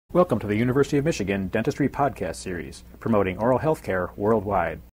Welcome to the University of Michigan Dentistry Podcast Series, promoting oral health care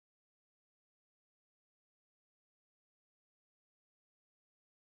worldwide.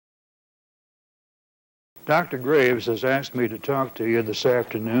 Dr. Graves has asked me to talk to you this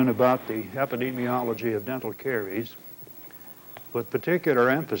afternoon about the epidemiology of dental caries, with particular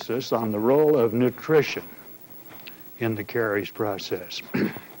emphasis on the role of nutrition in the caries process.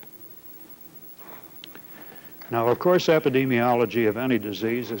 Now, of course, epidemiology of any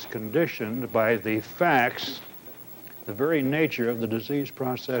disease is conditioned by the facts, the very nature of the disease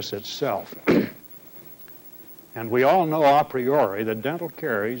process itself. And we all know a priori that dental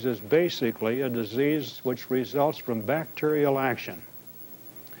caries is basically a disease which results from bacterial action.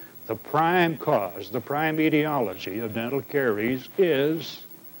 The prime cause, the prime etiology of dental caries is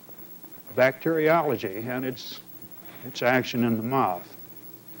bacteriology and its action in the mouth.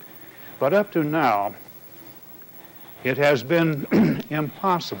 But up to now, it has been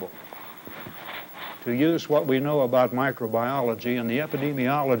impossible to use what we know about microbiology and the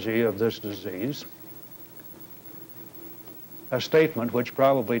epidemiology of this disease, a statement which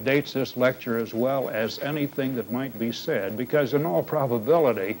probably dates this lecture as well as anything that might be said, because in all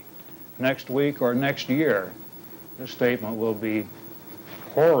probability, next week or next year, this statement will be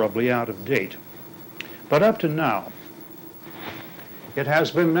horribly out of date. But up to now, it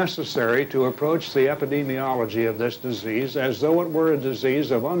has been necessary to approach the epidemiology of this disease as though it were a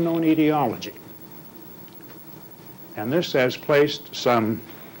disease of unknown etiology. And this has placed some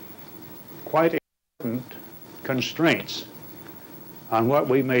quite important constraints on what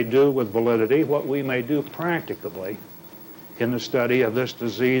we may do with validity, what we may do practicably in the study of this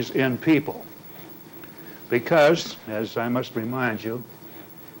disease in people. Because, as I must remind you,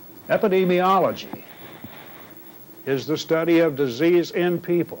 epidemiology is the study of disease in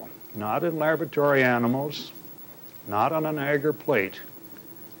people, not in laboratory animals, not on an agar plate,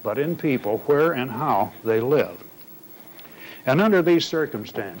 but in people, where and how they live. And under these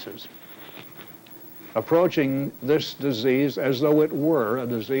circumstances, approaching this disease as though it were a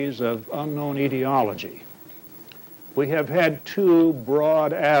disease of unknown etiology, we have had two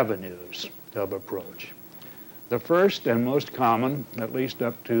broad avenues of approach. The first and most common, at least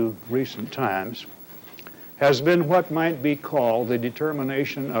up to recent times, has been what might be called the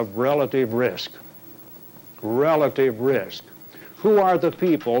determination of relative risk. Relative risk. Who are the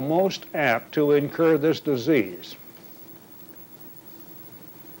people most apt to incur this disease?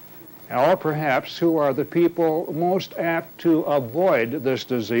 Or perhaps who are the people most apt to avoid this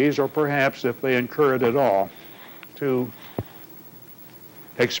disease, or perhaps, if they incur it at all, to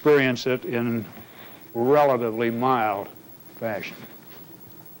experience it in relatively mild fashion.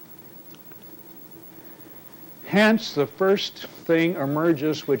 Hence, the first thing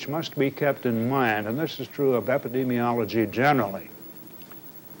emerges which must be kept in mind, and this is true of epidemiology generally.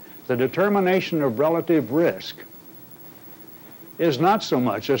 The determination of relative risk is not so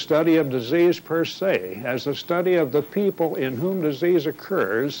much a study of disease per se as a study of the people in whom disease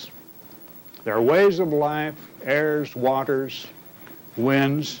occurs, their ways of life, airs, waters,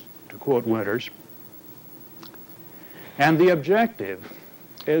 winds, to quote Winters. And the objective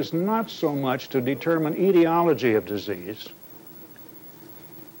is not so much to determine etiology of disease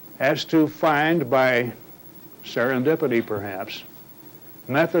as to find, by serendipity perhaps,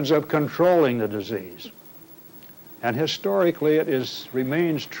 methods of controlling the disease. And historically it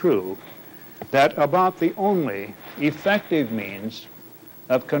remains true that about the only effective means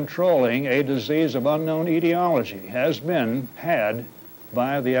of controlling a disease of unknown etiology has been had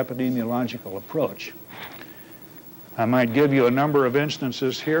by the epidemiological approach. I might give you a number of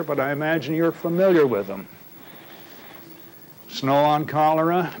instances here, but I imagine you're familiar with them. Snow on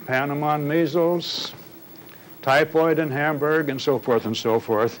cholera, Panama on measles, typhoid in Hamburg, and so forth and so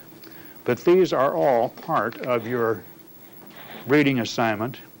forth. But these are all part of your reading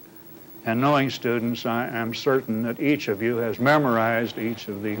assignment. And knowing students, I am certain that each of you has memorized each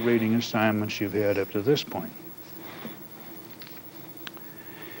of the reading assignments you've had up to this point.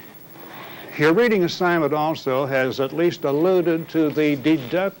 Your reading assignment also has at least alluded to the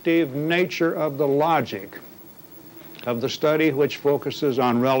deductive nature of the logic of the study which focuses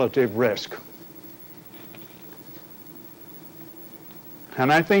on relative risk.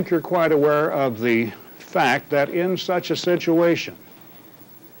 And I think you're quite aware of the fact that in such a situation,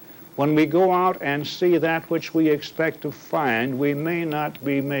 when we go out and see that which we expect to find, we may not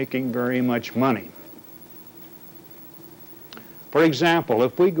be making very much money. For example,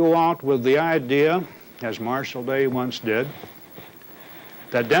 if we go out with the idea, as Marshall Day once did,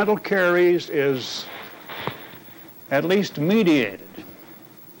 that dental caries is at least mediated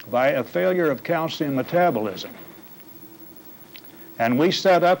by a failure of calcium metabolism, And we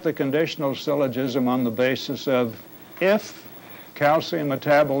set up the conditional syllogism on the basis of if calcium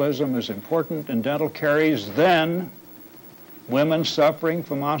metabolism is important in dental caries, then women suffering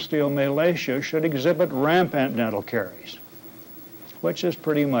from osteomalacia should exhibit rampant dental caries, which is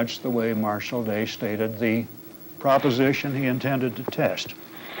pretty much the way Marshall Day stated the proposition he intended to test.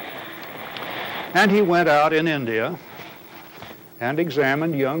 And he went out in India and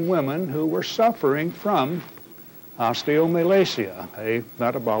examined young women who were suffering from osteomalacia, a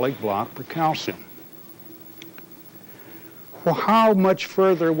metabolic block for calcium. Well, how much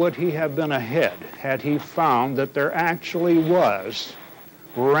further would he have been ahead had he found that there actually was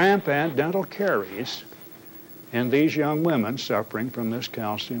rampant dental caries in these young women suffering from this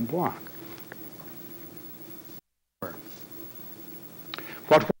calcium block?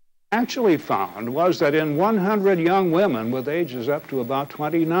 What we actually found was that in 100 young women with ages up to about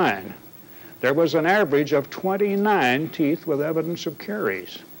 29, there was an average of 29 teeth with evidence of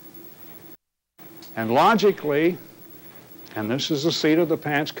caries. And logically, and this is the seat of the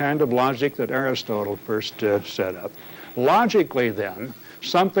pants kind of logic that Aristotle first set up, logically then,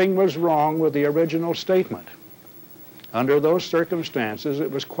 something was wrong with the original statement. Under those circumstances,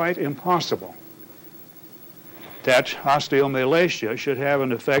 it was quite impossible that osteomalacia should have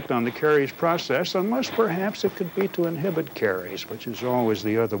an effect on the caries process unless perhaps it could be to inhibit caries, which is always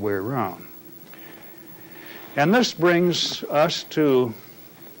the other way around. And this brings us to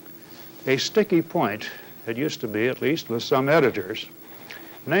a sticky point, it used to be at least with some editors,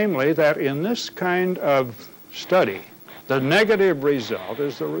 namely that in this kind of study, the negative result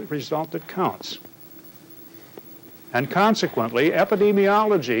is the result that counts. And consequently,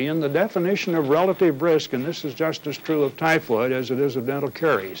 epidemiology in the definition of relative risk, and this is just as true of typhoid as it is of dental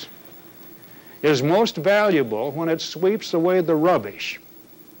caries, is most valuable when it sweeps away the rubbish,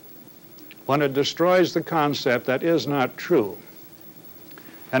 when it destroys the concept that is not true.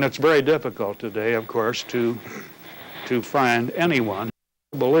 And it's very difficult today, of course, to find anyone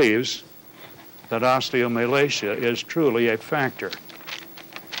who believes that osteomalacia is truly a factor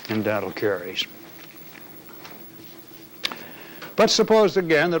in dental caries. But suppose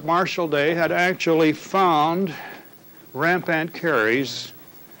again that Marshall Day had actually found rampant caries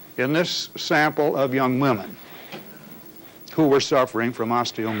in this sample of young women who were suffering from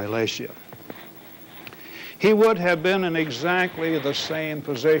osteomalacia. He would have been in exactly the same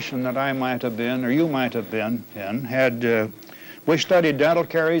position that I might have been, or you might have been in, had we studied dental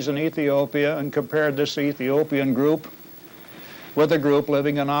caries in Ethiopia and compared this Ethiopian group with a group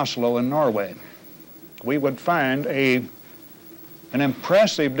living in Oslo in Norway. We would find an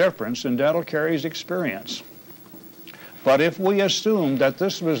impressive difference in dental caries experience. But if we assumed that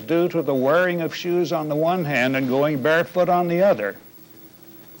this was due to the wearing of shoes on the one hand and going barefoot on the other,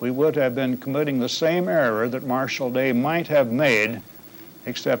 we would have been committing the same error that Marshall Day might have made,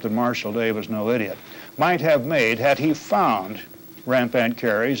 except that Marshall Day was no idiot, might have made had he found rampant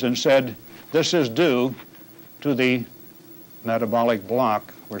caries and said, this is due to the metabolic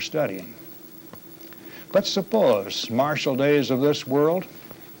block we're studying. But suppose Marshall Days of this world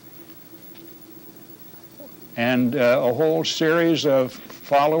and a whole series of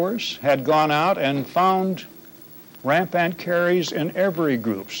followers had gone out and found rampant caries in every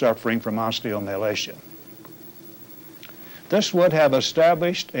group suffering from osteomalacia. This would have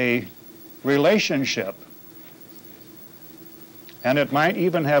established a relationship, and it might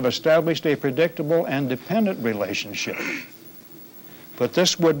even have established a predictable and dependent relationship. But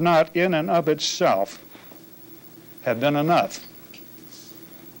this would not in and of itself have been enough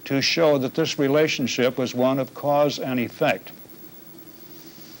to show that this relationship was one of cause and effect.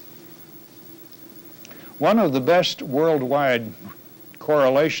 One of the best worldwide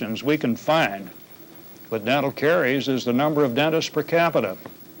correlations we can find with dental caries is the number of dentists per capita.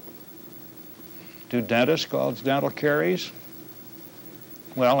 Do dentists cause dental caries?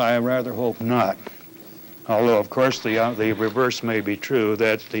 Well, I rather hope not. Although, of course, the reverse may be true,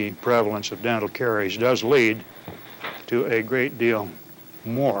 that the prevalence of dental caries does lead to a great deal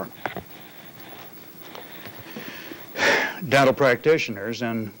more dental practitioners,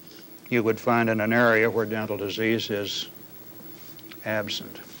 and you would find in an area where dental disease is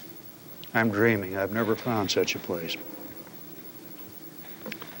absent. I'm dreaming. I've never found such a place.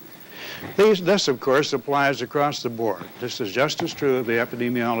 This, of course, applies across the board. This is just as true of the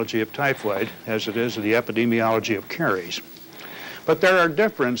epidemiology of typhoid as it is of the epidemiology of caries. But there are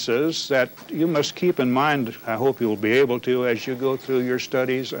differences that you must keep in mind, I hope you will be able to, as you go through your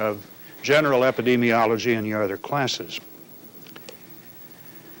studies of general epidemiology and your other classes.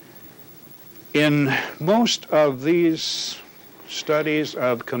 In most of these studies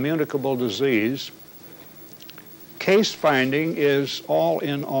of communicable disease, case finding is all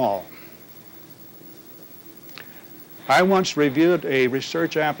in all. I once reviewed a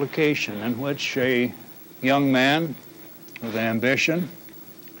research application in which a young man with ambition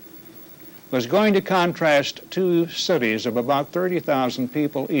was going to contrast two cities of about 30,000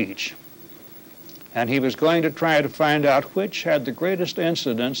 people each. And he was going to try to find out which had the greatest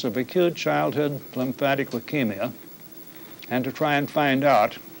incidence of acute childhood lymphatic leukemia, and to try and find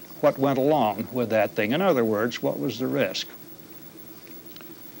out what went along with that thing. In other words, what was the risk?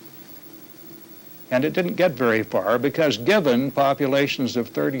 And it didn't get very far, because given populations of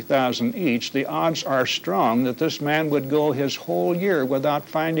 30,000 each, the odds are strong that this man would go his whole year without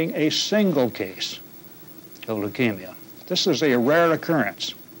finding a single case of leukemia. This is a rare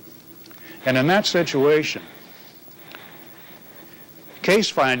occurrence. And in that situation, case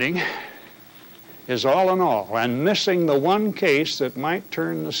finding is all in all, and missing the one case that might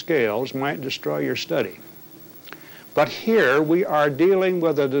turn the scales might destroy your study. But here we are dealing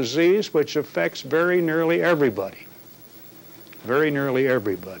with a disease which affects very nearly everybody. Very nearly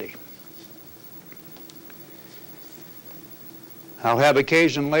everybody. I'll have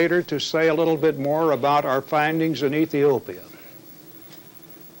occasion later to say a little bit more about our findings in Ethiopia,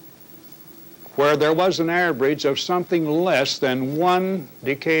 where there was an average of something less than one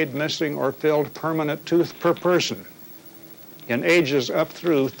decayed, missing, or filled permanent tooth per person in ages up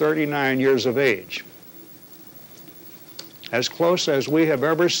through 39 years of age. As close as we have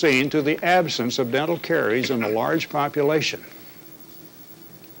ever seen to the absence of dental caries in a large population.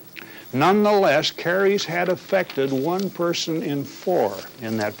 Nonetheless, caries had affected 1 person in 4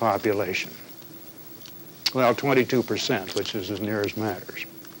 in that population. Well, 22%, which is as near as matters.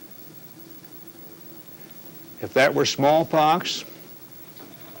 If that were smallpox,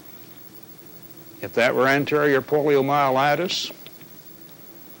 if that were anterior poliomyelitis,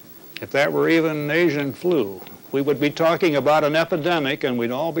 if that were even Asian flu, we would be talking about an epidemic, and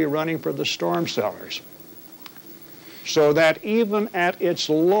we'd all be running for the storm cellars. So that even at its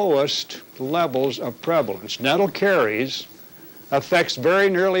lowest levels of prevalence, dental caries affects very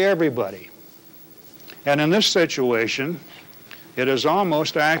nearly everybody. And in this situation, it is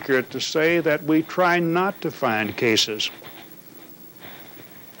almost accurate to say that we try not to find cases.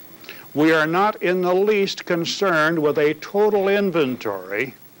 We are not in the least concerned with a total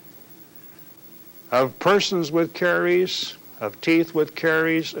inventory of persons with caries, of teeth with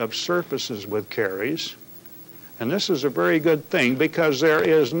caries, of surfaces with caries. And this is a very good thing, because there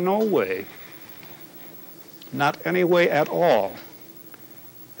is no way, not any way at all,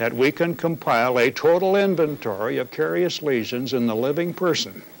 that we can compile a total inventory of carious lesions in the living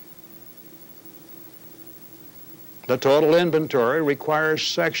person. The total inventory requires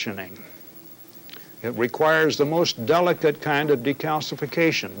sectioning. It requires the most delicate kind of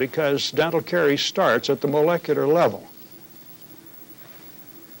decalcification, because dental caries starts at the molecular level.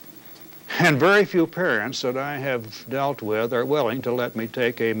 And very few parents that I have dealt with are willing to let me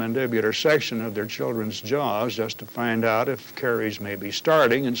take a mandibular section of their children's jaws just to find out if caries may be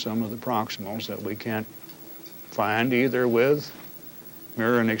starting in some of the proximals that we can't find either with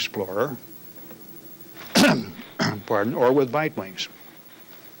Mirror and Explorer pardon, or with bite wings.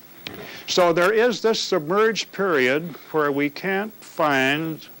 So there is this submerged period where we can't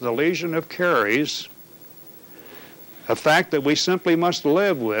find the lesion of caries, a fact that we simply must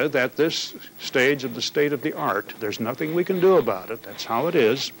live with at this stage of the state of the art. There's nothing we can do about it. That's how it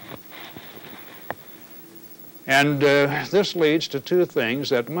is. And this leads to 2 things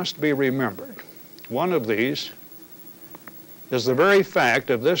that must be remembered. One of these is the very fact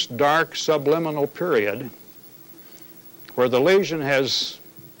of this dark subliminal period where the lesion has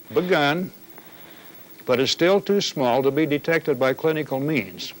begun, but is still too small to be detected by clinical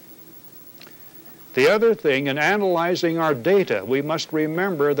means. The other thing, in analyzing our data, we must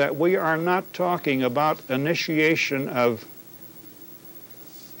remember that we are not talking about initiation of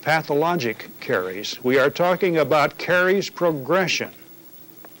pathologic caries. We are talking about caries progression.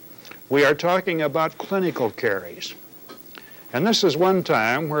 We are talking about clinical caries. And this is one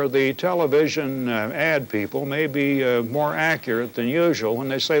time where the television ad people may be more accurate than usual when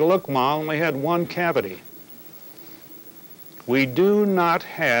they say, look, Ma only had 1 cavity. We do not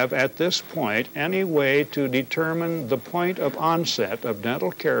have, at this point, any way to determine the point of onset of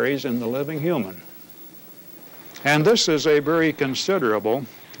dental caries in the living human. And this is a very considerable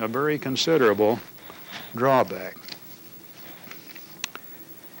drawback.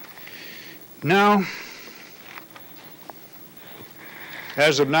 Now,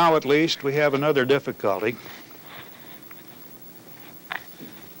 as of now at least, we have another difficulty.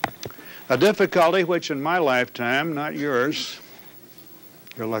 A difficulty which in my lifetime, not yours,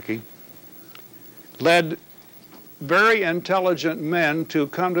 you're lucky, led very intelligent men to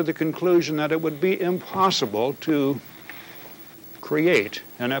come to the conclusion that it would be impossible to create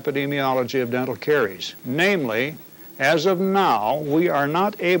an epidemiology of dental caries. Namely, as of now, we are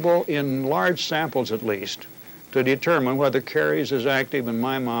not able, in large samples at least, to determine whether caries is active in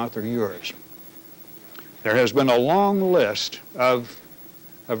my mouth or yours. There has been a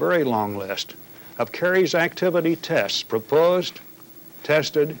very long list of caries activity tests proposed,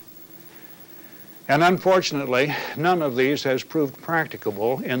 tested, and unfortunately, none of these has proved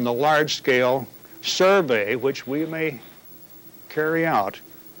practicable in the large-scale survey which we may carry out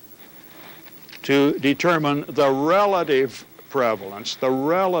to determine the relative prevalence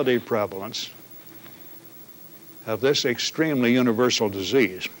of this extremely universal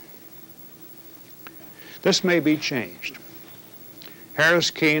disease. This may be changed.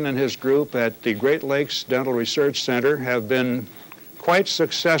 Harris Keene and his group at the Great Lakes Dental Research Center have been quite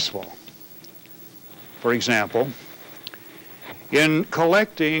successful, for example, in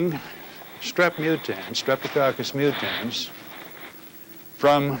collecting Streptococcus mutans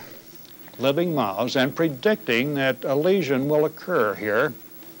from living mouths and predicting that a lesion will occur here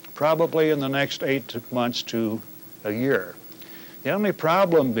probably in the next 8 months to a year. The only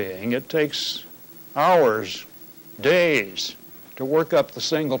problem being it takes hours, days to work up the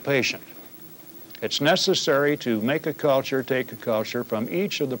single patient. It's necessary to make a culture, take a culture from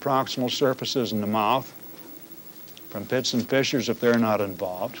each of the proximal surfaces in the mouth, from pits and fissures if they're not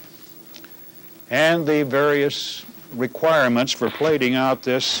involved, and the various requirements for plating out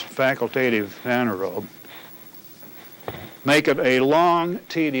this facultative anaerobe make it a long,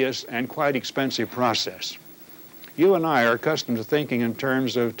 tedious, and quite expensive process. You and I are accustomed to thinking in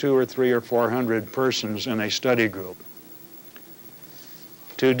terms of 200 or 300 or 400 persons in a study group.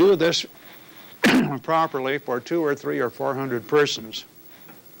 To do this properly for 200 or 300 or 400 persons,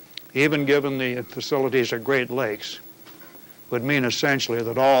 even given the facilities at Great Lakes, would mean essentially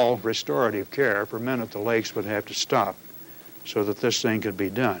that all restorative care for men at the lakes would have to stop so that this thing could be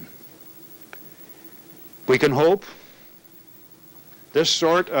done. We can hope. This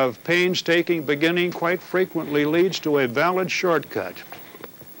sort of painstaking beginning quite frequently leads to a valid shortcut.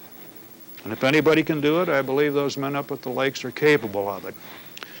 And if anybody can do it, I believe those men up at the lakes are capable of it.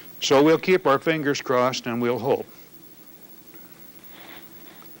 So we'll keep our fingers crossed and we'll hope.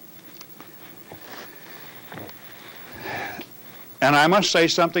 And I must say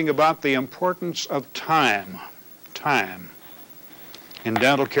something about the importance of time in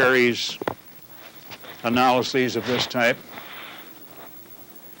dental caries analyses of this type.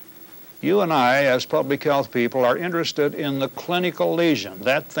 You and I, as public health people, are interested in the clinical lesion,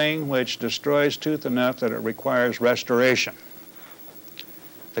 that thing which destroys tooth enough that it requires restoration.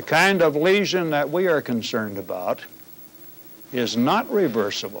 The kind of lesion that we are concerned about is not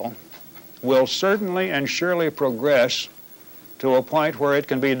reversible, will certainly and surely progress to a point where it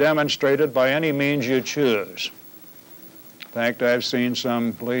can be demonstrated by any means you choose. In fact, I've seen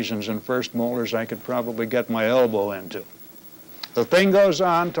some lesions in first molars I could probably get my elbow into. The thing goes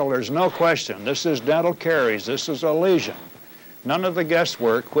on till there's no question. This is dental caries. This is a lesion. None of the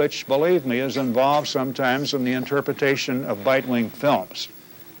guesswork, which, believe me, is involved sometimes in the interpretation of bite wing films.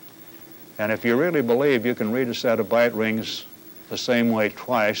 And if you really believe you can read a set of bite rings the same way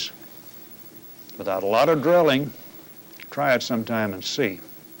twice without a lot of drilling, try it sometime and see.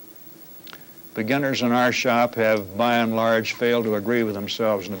 Beginners in our shop have, by and large, failed to agree with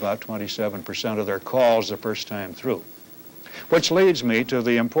themselves in about 27% of their calls the first time through. Which leads me to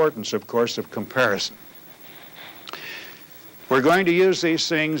the importance, of course, of comparison. We're going to use these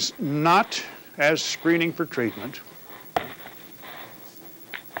things not as screening for treatment,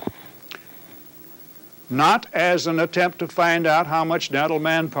 not as an attempt to find out how much dental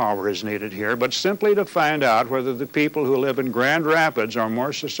manpower is needed here, but simply to find out whether the people who live in Grand Rapids are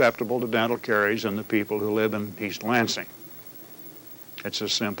more susceptible to dental caries than the people who live in East Lansing. It's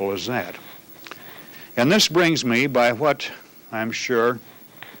as simple as that. And this brings me, by what I'm sure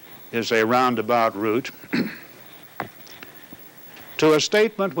is a roundabout route, to a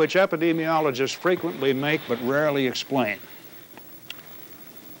statement which epidemiologists frequently make but rarely explain.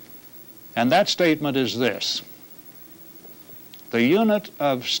 And that statement is this: the unit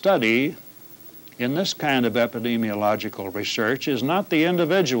of study in this kind of epidemiological research is not the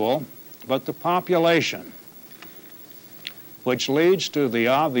individual, but the population. Which leads to the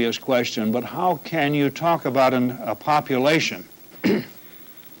obvious question, but how can you talk about a population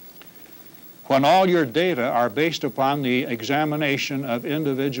when all your data are based upon the examination of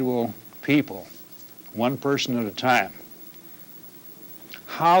individual people, one person at a time?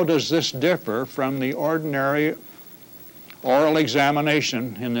 How does this differ from the ordinary oral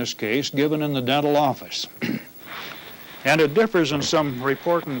examination, in this case, given in the dental office? And it differs in some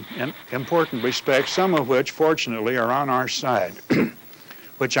important respects, some of which, fortunately, are on our side,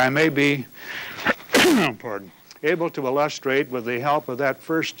 which I may be able to illustrate with the help of that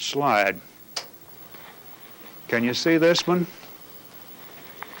first slide. Can you see this one?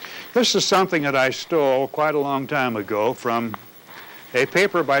 This is something that I stole quite a long time ago from a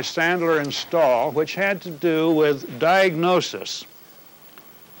paper by Sandler and Stahl, which had to do with diagnosis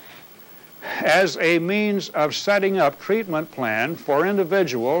as a means of setting up treatment plan for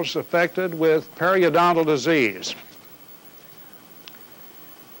individuals affected with periodontal disease.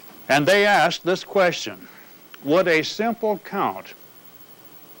 And they asked this question: would a simple count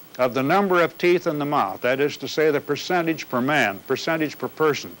of the number of teeth in the mouth, that is to say the percentage per man, percentage per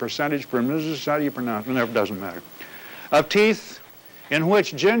person, percentage per, how do you pronounce it? It doesn't matter, of teeth in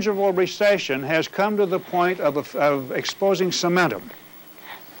which gingival recession has come to the point of exposing cementum,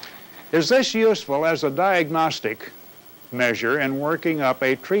 is this useful as a diagnostic measure in working up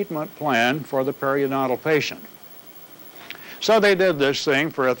a treatment plan for the periodontal patient? So they did this thing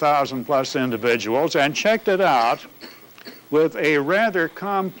for 1,000+ individuals and checked it out with a rather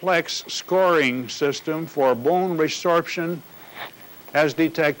complex scoring system for bone resorption as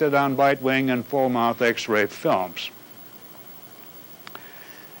detected on bite wing and full mouth X-ray films.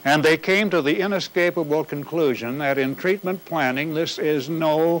 And they came to the inescapable conclusion that in treatment planning this is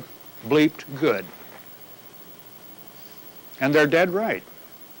no bleeped good. And they're dead right.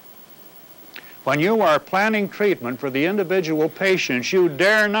 When you are planning treatment for the individual patients, you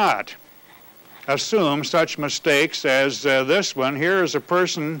dare not assume such mistakes as this one. Here is a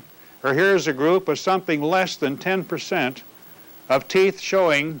person, or here is a group of something less than 10% of teeth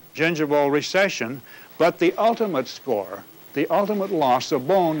showing gingival recession, but the ultimate score, the ultimate loss of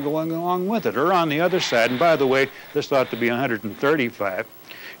bone going along with it, or on the other side. And by the way, this ought to be 135.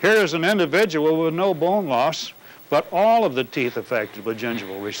 Here is an individual with no bone loss, but all of the teeth affected with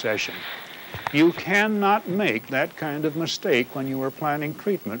gingival recession. You cannot make that kind of mistake when you are planning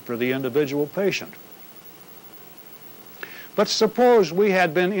treatment for the individual patient. But suppose we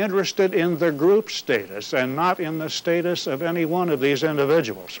had been interested in the group status and not in the status of any one of these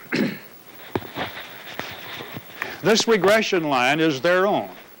individuals. This regression line is their own.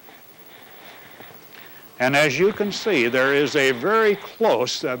 And as you can see, there is a very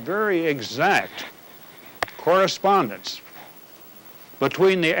close, a very exact correspondence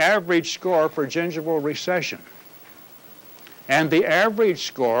between the average score for gingival recession and the average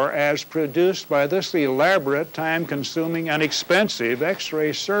score as produced by this elaborate, time-consuming, and expensive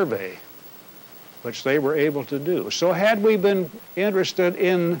X-ray survey, which they were able to do. So had we been interested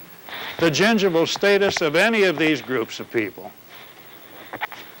in the gingival status of any of these groups of people,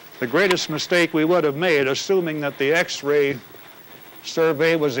 the greatest mistake we would have made, assuming that the X-ray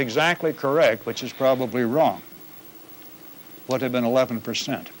survey was exactly correct, which is probably wrong, would have been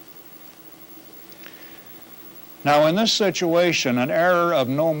 11%. Now, in this situation, an error of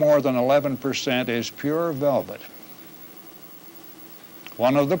no more than 11% is pure velvet.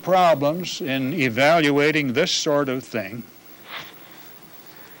 One of the problems in evaluating this sort of thing,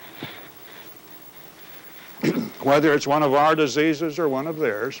 whether it's one of our diseases or one of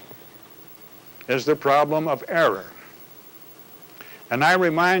theirs, is the problem of error. And I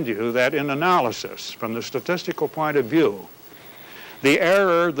remind you that in analysis, from the statistical point of view, the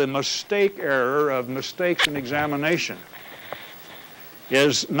error, the mistake error of mistakes in examination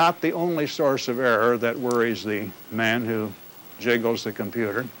is not the only source of error that worries the man who jiggles the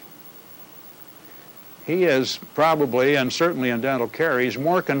computer. He is probably, and certainly in dental caries,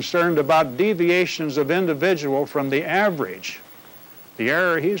 more concerned about deviations of individual from the average, the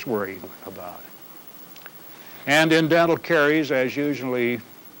error he's worried about. And in dental caries, as usually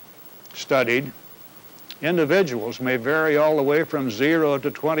studied, individuals may vary all the way from 0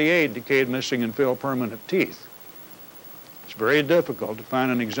 to 28 decayed, missing, and filled permanent teeth. It's very difficult to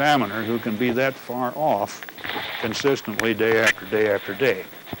find an examiner who can be that far off consistently day after day after day.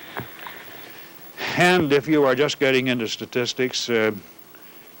 And if you are just getting into statistics,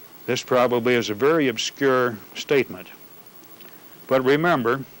 this probably is a very obscure statement. But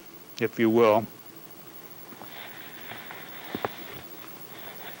remember, if you will,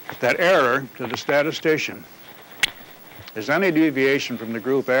 that error to the statistician is any deviation from the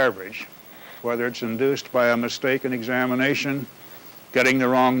group average, whether it's induced by a mistake in examination, getting the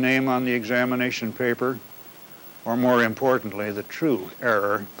wrong name on the examination paper, or more importantly, the true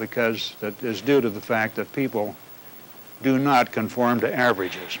error, because that is due to the fact that people do not conform to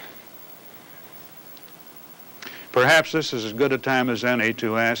averages. Perhaps this is as good a time as any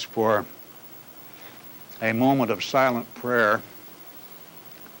to ask for a moment of silent prayer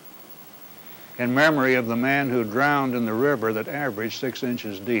in memory of the man who drowned in the river that averaged 6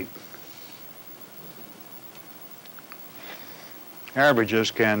 inches deep. Averages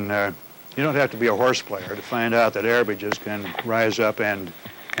can, you don't have to be a horse player to find out that averages can rise up and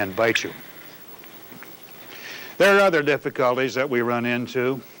bite you. There are other difficulties that we run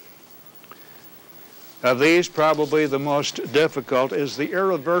into. Of these, probably the most difficult is the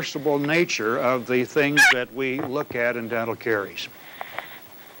irreversible nature of the things that we look at in dental caries.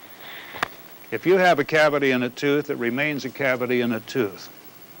 If you have a cavity in a tooth, it remains a cavity in a tooth.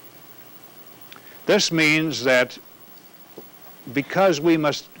 This means that because we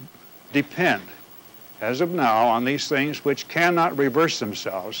must depend, as of now, on these things which cannot reverse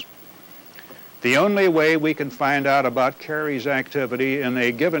themselves, the only way we can find out about caries activity in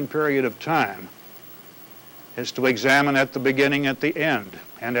a given period of time is to examine at the beginning, at the end,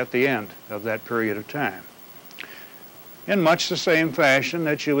 and at the end of that period of time. In much the same fashion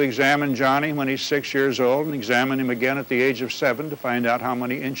that you examine Johnny when he's 6 years old and examine him again at the age of 7 to find out how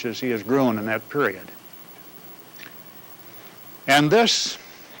many inches he has grown in that period. And this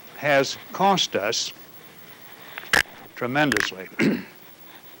has cost us tremendously.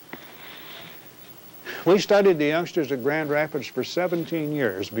 We studied the youngsters at Grand Rapids for 17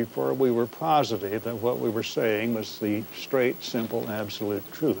 years before we were positive that what we were saying was the straight, simple, absolute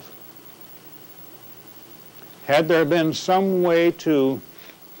truth. Had there been some way to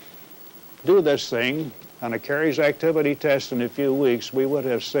do this thing on a caries activity test in a few weeks, we would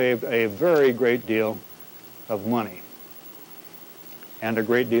have saved a very great deal of money and a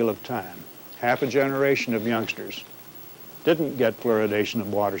great deal of time. Half a generation of youngsters didn't get fluoridation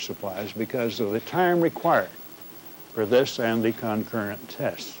of water supplies because of the time required for this and the concurrent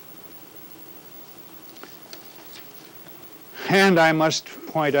tests. And I must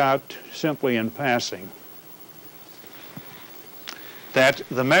point out simply in passing that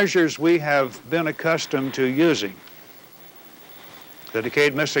the measures we have been accustomed to using, the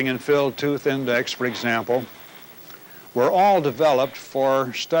decayed, missing, and filled tooth index, for example, were all developed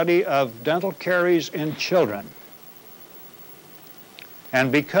for study of dental caries in children. And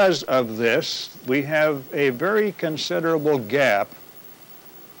because of this, we have a very considerable gap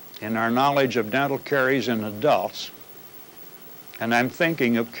in our knowledge of dental caries in adults. And I'm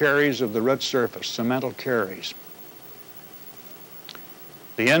thinking of caries of the root surface, cemental caries.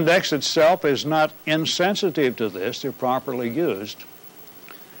 The index itself is not insensitive to this if properly used,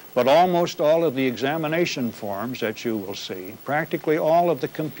 but almost all of the examination forms that you will see, practically all of the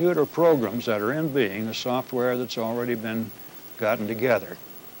computer programs that are in being, the software that's already been gotten together,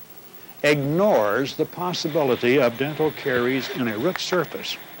 ignores the possibility of dental caries in a root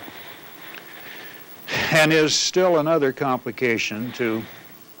surface, and is still another complication to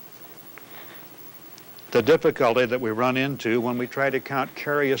the difficulty that we run into when we try to count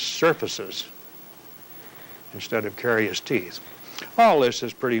carious surfaces instead of carious teeth. All this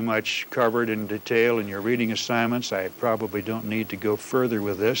is pretty much covered in detail in your reading assignments. I probably don't need to go further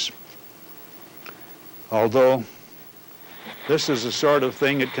with this, although this is the sort of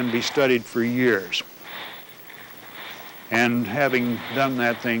thing that can be studied for years. And having done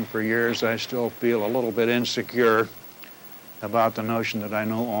that thing for years, I still feel a little bit insecure about the notion that I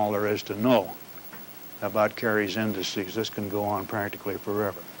know all there is to know about caries indices. This can go on practically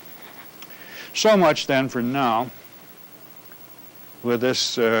forever. So much then for now with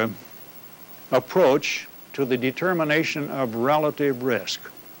this approach to the determination of relative risk.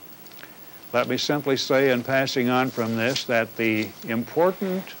 Let me simply say, in passing on from this, that the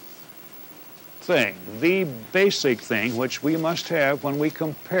important thing, the basic thing which we must have when we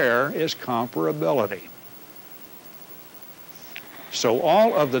compare is comparability. So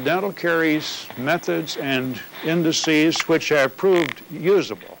all of the dental caries methods and indices which have proved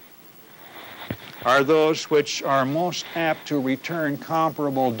usable are those which are most apt to return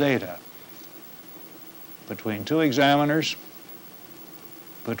comparable data between two examiners,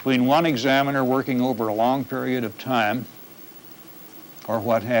 between one examiner working over a long period of time, or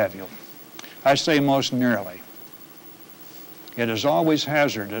what have you. I say most nearly. It is always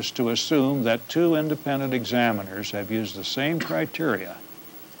hazardous to assume that two independent examiners have used the same criteria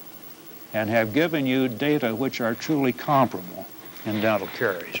and have given you data which are truly comparable in dental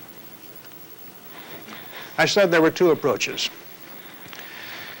caries. I said there were two approaches.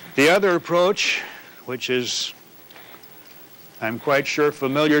 The other approach, which is, I'm quite sure,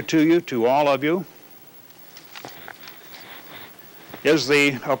 familiar to you, to all of you, is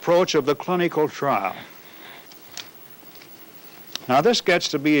the approach of the clinical trial. Now, this gets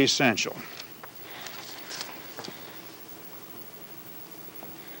to be essential.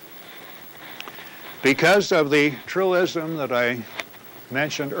 Because of the truism that I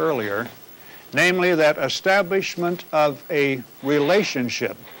mentioned earlier, namely that establishment of a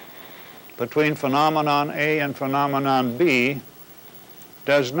relationship between phenomenon A and phenomenon B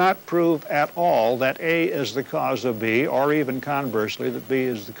does not prove at all that A is the cause of B, or even conversely, that B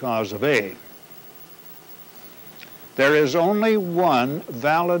is the cause of A. There is only one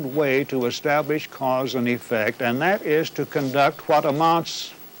valid way to establish cause and effect, and that is to conduct what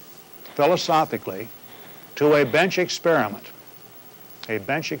amounts, philosophically, to a bench experiment. A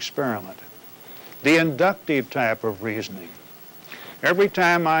bench experiment. The inductive type of reasoning. Every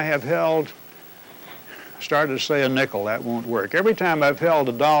time I have held, started to say a nickel, that won't work. Every time I've held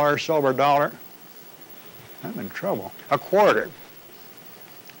a dollar, silver dollar, I'm in trouble. A quarter.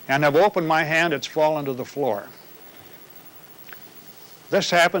 And I've opened my hand, it's fallen to the floor. This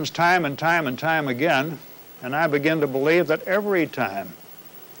happens time and time and time again, and I begin to believe that every time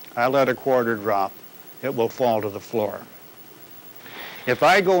I let a quarter drop, it will fall to the floor. If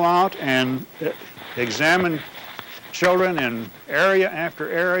I go out and examine children in area after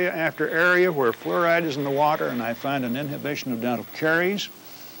area after area where fluoride is in the water and I find an inhibition of dental caries,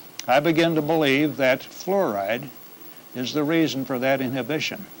 I begin to believe that fluoride is the reason for that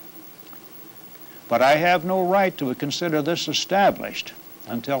inhibition. But I have no right to consider this established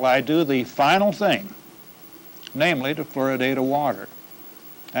until I do the final thing, namely to fluoridate a water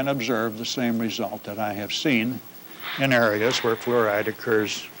and observe the same result that I have seen in areas where fluoride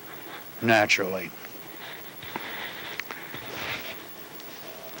occurs naturally.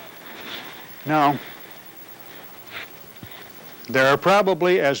 Now, there are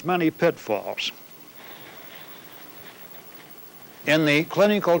probably as many pitfalls in the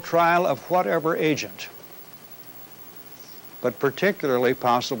clinical trial of whatever agent, but particularly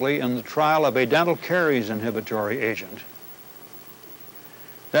possibly in the trial of a dental caries inhibitory agent,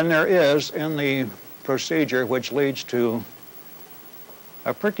 than there is in the procedure which leads to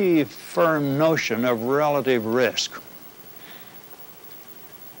a pretty firm notion of relative risk.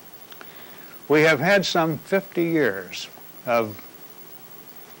 We have had some 50 years of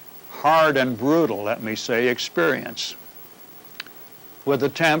hard and brutal, let me say, experience with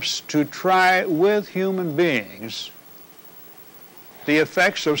attempts to try with human beings the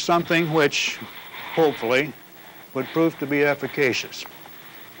effects of something which, hopefully, would prove to be efficacious.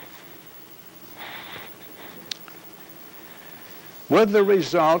 With the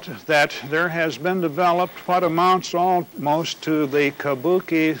result that there has been developed what amounts almost to the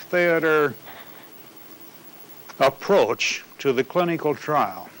kabuki theater approach to the clinical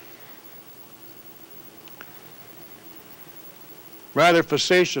trial. Rather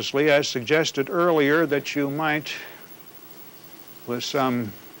facetiously, I suggested earlier that you might, with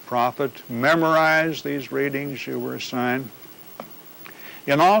some profit, memorize these readings you were assigned.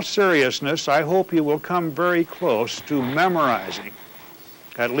 In all seriousness, I hope you will come very close to memorizing,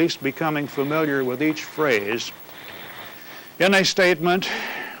 at least becoming familiar with each phrase, in a statement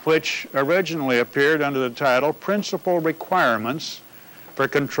which originally appeared under the title Principal Requirements for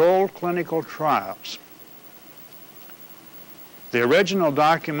Controlled Clinical Trials. The original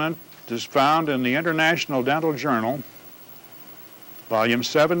document is found in the International Dental Journal, volume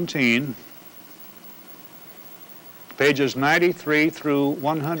 17, pages 93 through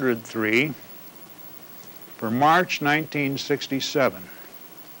 103, for March 1967.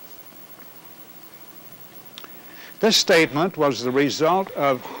 This statement was the result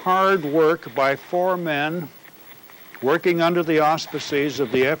of hard work by 4 men working under the auspices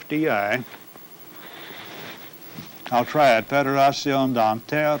of the FDI. I'll try it, Fédération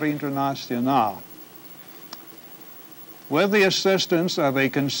Dentaire Internationale, with the assistance of a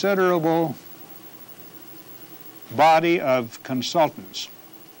considerable body of consultants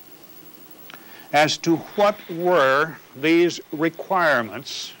as to what were these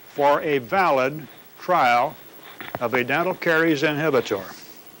requirements for a valid trial of a dental caries inhibitor.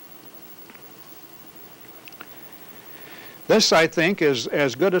 This, I think, is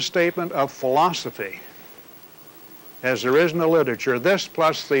as good a statement of philosophy as there is in the literature. This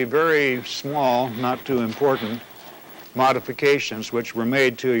plus the very small, not too important, modifications which were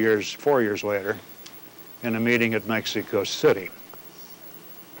made 4 years later in a meeting at Mexico City.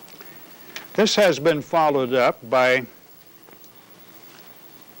 This has been followed up by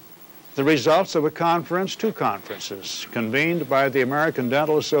the results of a conference, 2 conferences, convened by the American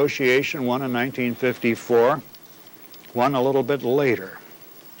Dental Association, one in 1954, one a little bit later.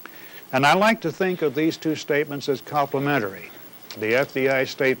 And I like to think of these 2 statements as complementary. The FDI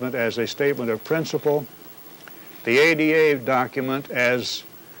statement as a statement of principle, the ADA document as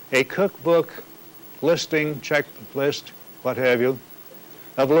a cookbook listing, checklist, what have you,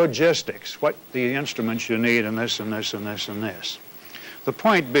 of logistics, what the instruments you need and this and this and this and this. The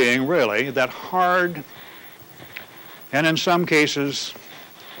point being, really, that hard and in some cases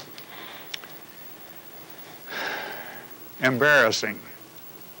embarrassing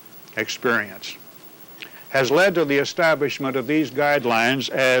experience has led to the establishment of these guidelines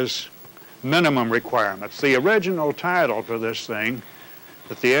as minimum requirements. The original title for this thing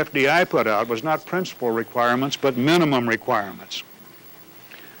that the FDI put out was not principal requirements, but minimum requirements.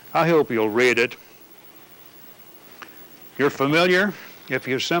 I hope you'll read it. You're familiar, if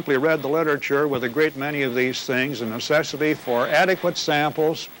you simply read the literature, with a great many of these things: the necessity for adequate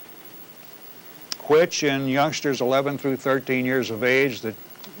samples, which in youngsters 11 through 13 years of age, the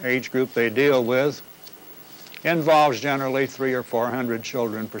age group they deal with, involves generally 300 or 400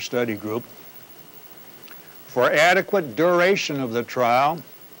 children per study group. For adequate duration of the trial,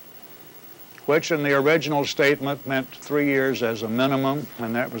 which in the original statement meant 3 years as a minimum,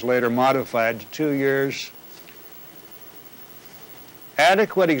 and that was later modified to 2 years.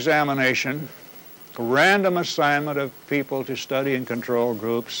 Adequate examination, random assignment of people to study in control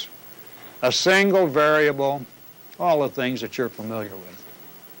groups, a single variable, all the things that you're familiar with.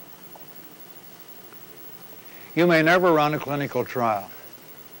 You may never run a clinical trial.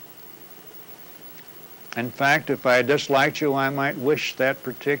 In fact, if I disliked you, I might wish that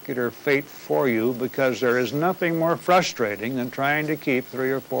particular fate for you, because there is nothing more frustrating than trying to keep 3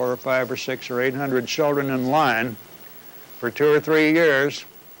 or 4 or 5 or 6 or 800 children in line for 2 or 3 years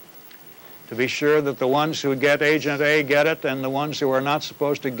to be sure that the ones who get Agent A get it and the ones who are not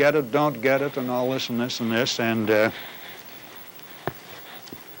supposed to get it don't get it, and all this and this and this. And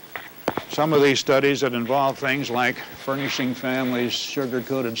some of these studies that involve things like furnishing families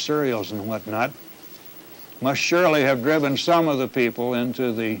sugar-coated cereals and whatnot must surely have driven some of the people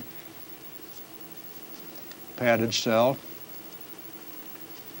into the padded cell.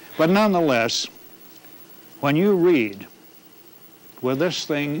 But nonetheless, when you read with this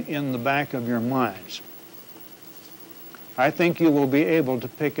thing in the back of your minds, I think you will be able to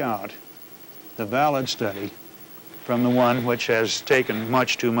pick out the valid study from the one which has taken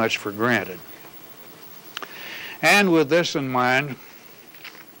much too much for granted. And with this in mind,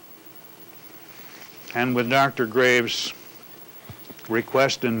 and with Dr. Graves'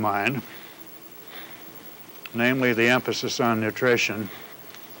 request in mind, namely the emphasis on nutrition,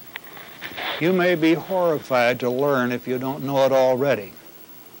 you may be horrified to learn, if you don't know it already,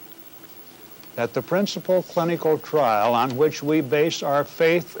 that the principal clinical trial on which we base our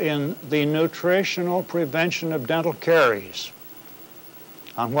faith in the nutritional prevention of dental caries,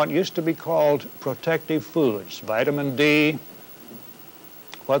 on what used to be called protective foods, vitamin D,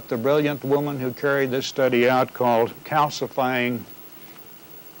 what the brilliant woman who carried this study out called calcifying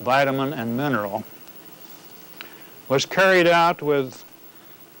vitamin and mineral, was carried out with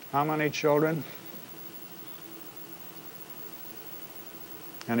how many children?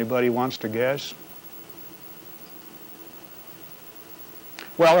 Anybody wants to guess?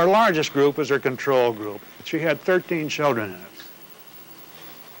 Well, her largest group was her control group. She had 13 children in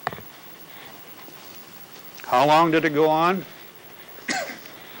it. How long did it go on?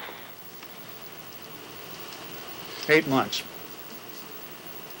 8 months.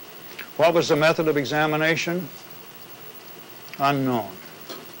 What was the method of examination? Unknown.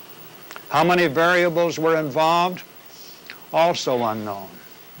 How many variables were involved? Also unknown.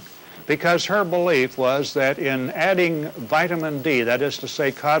 Because her belief was that in adding vitamin D, that is to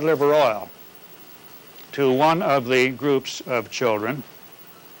say cod liver oil, to one of the groups of children,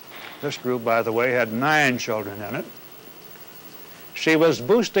 this group, by the way, had 9 children in it, she was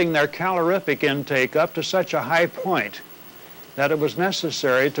boosting their calorific intake up to such a high point that it was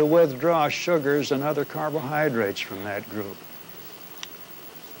necessary to withdraw sugars and other carbohydrates from that group.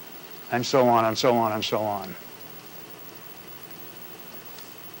 And so on and so on and so on.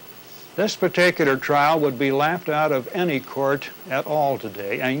 This particular trial would be laughed out of any court at all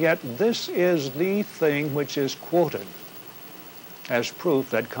today, and yet this is the thing which is quoted as proof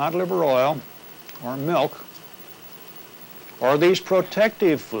that cod liver oil or milk or these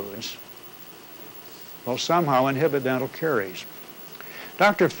protective foods will somehow inhibit dental caries.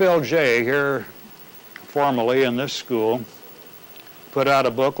 Dr. Phil Jay, here formally in this school, put out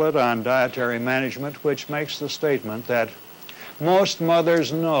a booklet on dietary management which makes the statement that most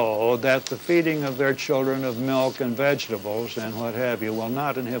mothers know that the feeding of their children of milk and vegetables and what have you will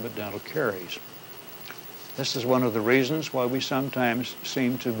not inhibit dental caries. This is one of the reasons why we sometimes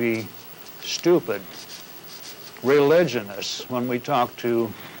seem to be stupid religionists when we talk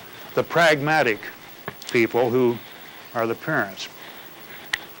to the pragmatic people who are the parents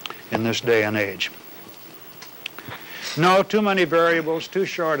in this day and age. No, too many variables, too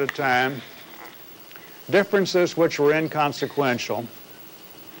short a time, differences which were inconsequential,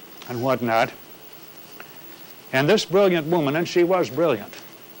 and whatnot. And this brilliant woman, and she was brilliant,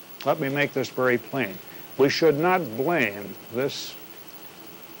 let me make this very plain. We should not blame this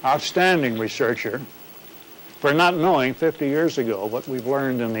outstanding researcher for not knowing 50 years ago what we've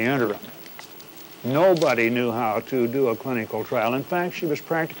learned in the interim. Nobody knew how to do a clinical trial. In fact, she was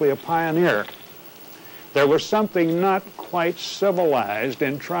practically a pioneer. There was something not quite civilized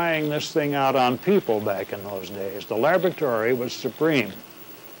in trying this thing out on people back in those days. The laboratory was supreme.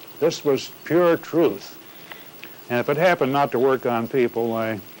 This was pure truth. And if it happened not to work on people,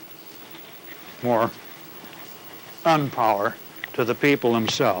 why, more unpower to the people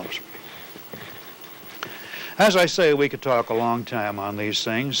themselves. As I say, we could talk a long time on these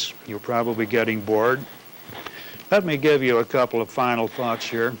things. You're probably getting bored. Let me give you a couple of final thoughts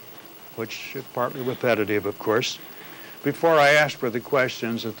here, which are partly repetitive, of course, before I ask for the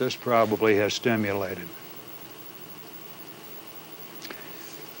questions that this probably has stimulated.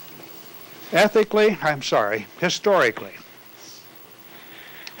 Historically,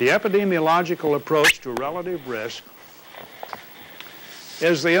 the epidemiological approach to relative risk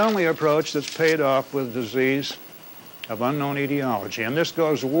is the only approach that's paid off with disease of unknown etiology. And this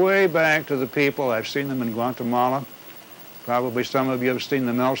goes way back to the people, I've seen them in Guatemala, probably some of you have seen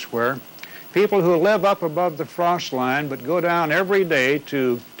them elsewhere, people who live up above the frost line but go down every day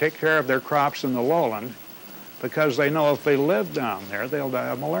to take care of their crops in the lowland because they know if they live down there, they'll die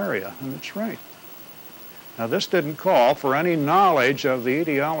of malaria, and it's right. Now, this didn't call for any knowledge of the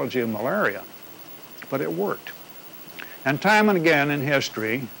etiology of malaria, but it worked. And time and again in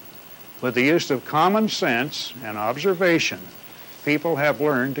history, with the use of common sense and observation, people have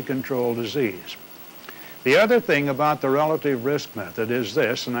learned to control disease. The other thing about the relative risk method is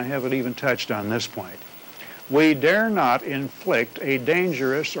this, and I haven't even touched on this point. We dare not inflict a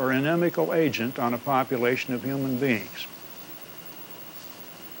dangerous or inimical agent on a population of human beings.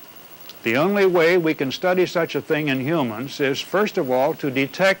 The only way we can study such a thing in humans is, first of all, to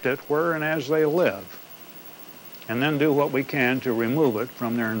detect it where and as they live, and then do what we can to remove it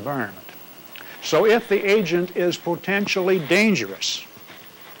from their environment. So if the agent is potentially dangerous,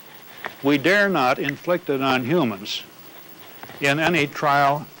 we dare not inflict it on humans in any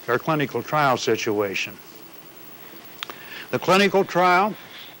trial or clinical trial situation. The clinical trial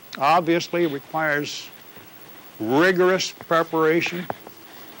obviously requires rigorous preparation,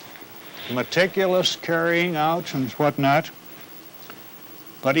 meticulous carrying out and whatnot.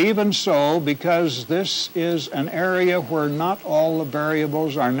 But even so, because this is an area where not all the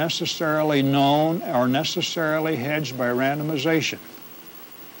variables are necessarily known or necessarily hedged by randomization,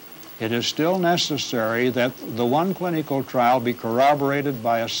 it is still necessary that the one clinical trial be corroborated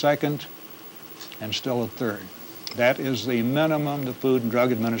by a second and still a third. That is the minimum the Food and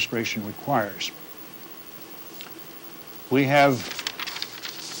Drug Administration requires. We have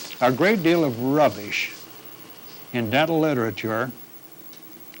a great deal of rubbish in dental literature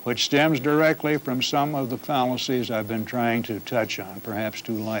which stems directly from some of the fallacies I've been trying to touch on, perhaps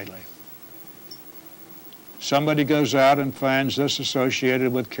too lightly. Somebody goes out and finds this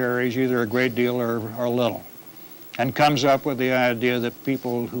associated with caries, either a great deal or little, and comes up with the idea that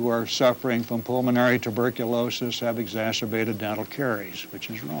people who are suffering from pulmonary tuberculosis have exacerbated dental caries, which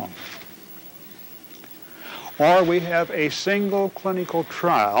is wrong. Or we have a single clinical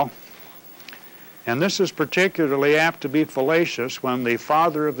trial, and this is particularly apt to be fallacious when the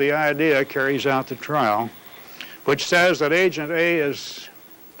father of the idea carries out the trial, which says that agent A is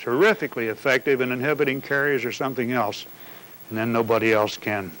terrifically effective in inhibiting caries or something else, and then nobody else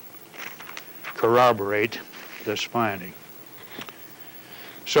can corroborate this finding.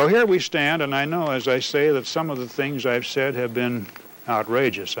 So here we stand, and I know, as I say, that some of the things I've said have been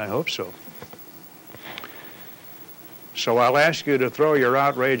outrageous. I hope so. So I'll ask you to throw your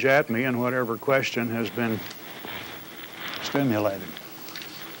outrage at me in whatever question has been stimulated.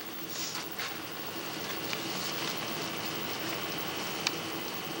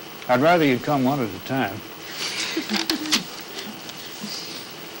 I'd rather you'd come one at a time.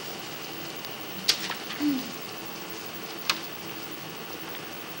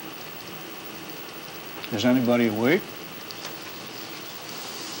 Is anybody awake?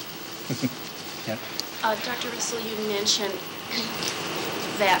 Yeah. Dr. Russell, you mentioned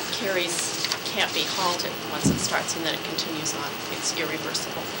that caries can't be halted once it starts and then it continues on. It's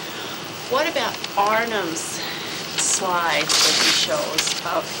irreversible. What about Arnhem's slide that he shows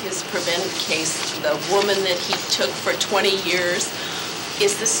of his preventive case, the woman that he took for 20 years?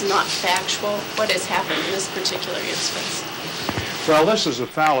 Is this not factual? What has happened in this particular instance? Well, this is a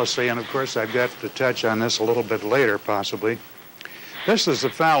fallacy, and of course I've got to touch on this a little bit later, possibly. This is the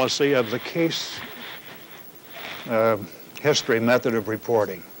fallacy of the case history method of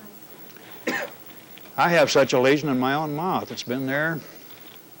reporting. I have such a lesion in my own mouth. It's been there,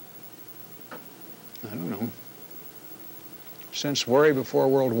 I don't know, since way before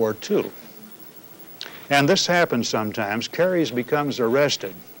World War II. And this happens sometimes. Caries becomes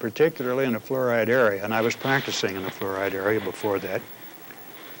arrested, particularly in a fluoride area, and I was practicing in a fluoride area before that.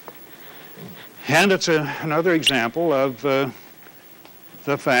 And it's another example of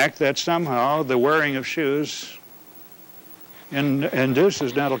the fact that somehow the wearing of shoes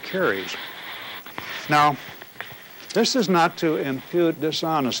induces dental caries. Now, this is not to impute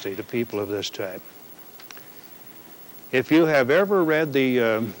dishonesty to people of this type. If you have ever read the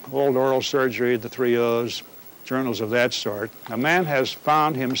old oral surgery, the 3 O's, journals of that sort, a man has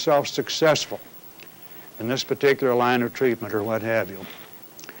found himself successful in this particular line of treatment or what have you.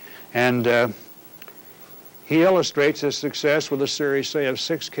 And he illustrates his success with a series, say, of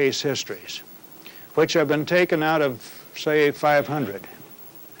 6 case histories, which have been taken out of, say, 500.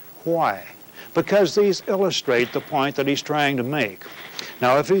 Why? Because these illustrate the point that he's trying to make.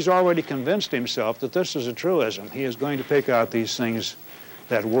 Now, if he's already convinced himself that this is a truism, he is going to pick out these things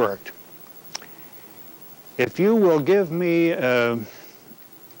that worked. If you will give me the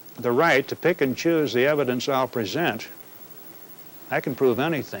right to pick and choose the evidence I'll present, I can prove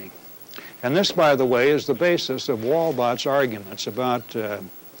anything. And this, by the way, is the basis of Walbott's arguments about, and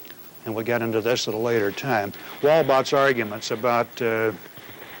we'll get into this at a later time, Walbott's arguments about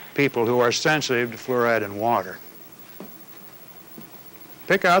people who are sensitive to fluoride in water.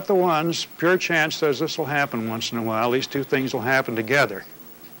 Pick out the ones, pure chance says this will happen once in a while, these 2 things will happen together.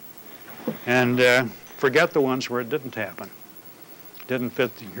 And forget the ones where it didn't happen, didn't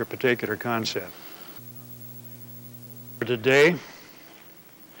fit your particular concept. For today,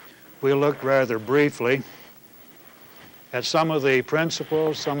 we looked rather briefly at some of the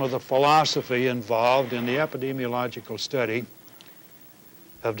principles, some of the philosophy involved in the epidemiological study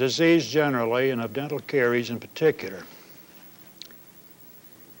of disease generally and of dental caries in particular.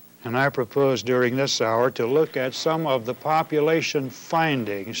 And I propose during this hour to look at some of the population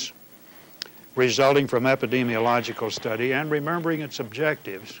findings resulting from epidemiological study and remembering its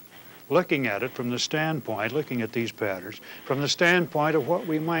objectives, looking at it from the standpoint, looking at these patterns, from the standpoint of what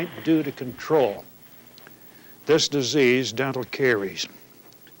we might do to control this disease, dental caries.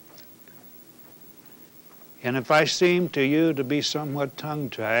 And if I seem to you to be somewhat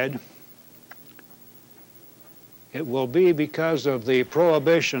tongue-tied, it will be because of the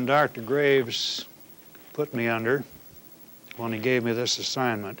prohibition Dr. Graves put me under when he gave me this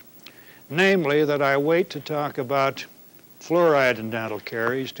assignment, namely that I wait to talk about fluoride in dental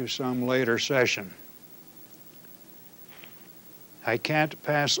caries to some later session. I can't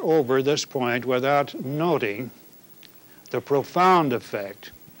pass over this point without noting the profound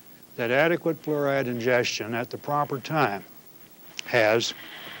effect that adequate fluoride ingestion at the proper time has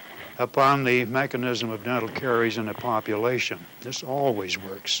upon the mechanism of dental caries in a population. This always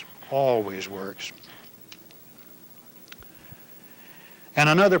works, always works. And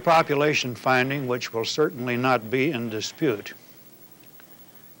another population finding, which will certainly not be in dispute,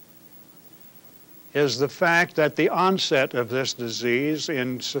 is the fact that the onset of this disease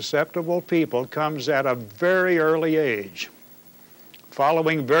in susceptible people comes at a very early age,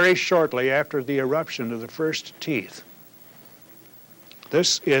 following very shortly after the eruption of the first teeth.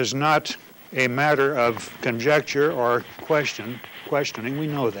 This is not a matter of conjecture or questioning. We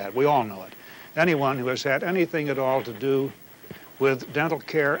know that. We all know it. Anyone who has had anything at all to do with dental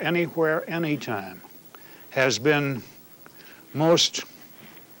care anywhere, anytime, has been most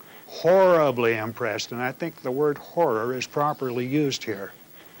horribly impressed, and I think the word horror is properly used here,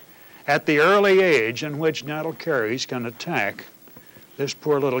 at the early age in which dental caries can attack this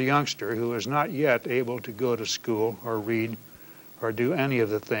poor little youngster who is not yet able to go to school or read or do any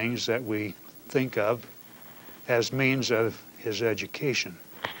of the things that we think of as means of his education.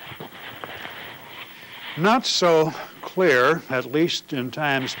 Not so clear, at least in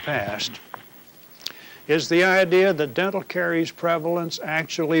times past, is the idea that dental caries prevalence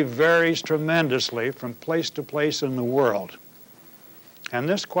actually varies tremendously from place to place in the world. And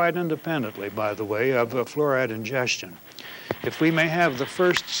this quite independently, by the way, of fluoride ingestion. If we may have the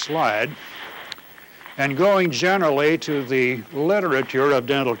first slide, and going generally to the literature of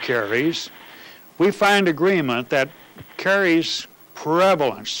dental caries, we find agreement that caries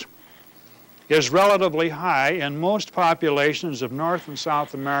prevalence is relatively high in most populations of North and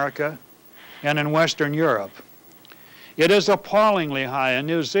South America and in Western Europe. It is appallingly high in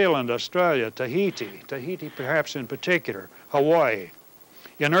New Zealand, Australia, Tahiti perhaps in particular, Hawaii,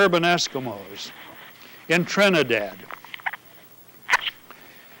 in urban Eskimos, in Trinidad.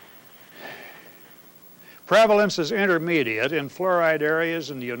 Prevalence is intermediate in fluoride areas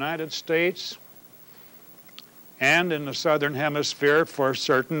in the United States and in the southern hemisphere for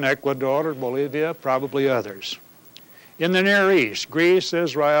certain, Ecuador, Bolivia, probably others. In the Near East, Greece,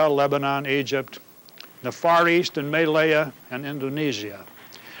 Israel, Lebanon, Egypt, the Far East and Malaya and Indonesia.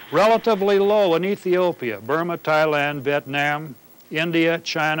 Relatively low in Ethiopia, Burma, Thailand, Vietnam, India,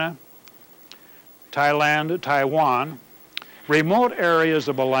 China, Thailand, Taiwan, remote areas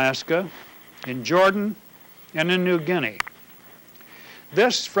of Alaska, in Jordan, and in New Guinea.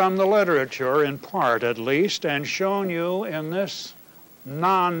 This from the literature, in part at least, and shown you in this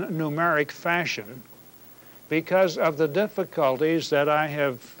non-numeric fashion because of the difficulties that I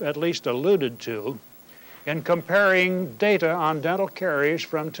have at least alluded to in comparing data on dental caries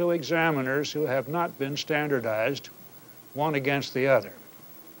from two examiners who have not been standardized, one against the other.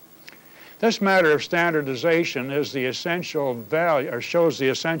 This matter of standardization is the essential value, or shows the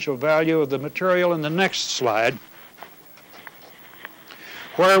essential value of the material in the next slide,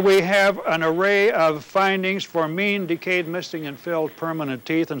 where we have an array of findings for mean, decayed, missing, and filled permanent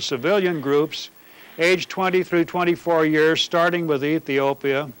teeth in civilian groups aged 20 through 24 years, starting with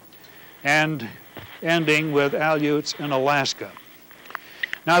Ethiopia and ending with Aleuts in Alaska.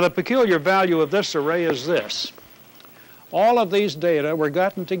 Now, the peculiar value of this array is this. All of these data were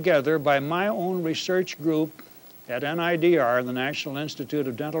gotten together by my own research group at NIDR, the National Institute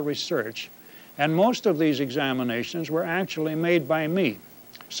of Dental Research, and most of these examinations were actually made by me.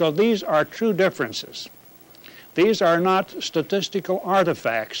 So these are true differences. These are not statistical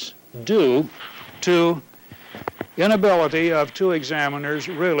artifacts due to inability of two examiners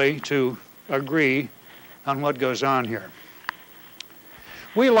really to agree on what goes on here.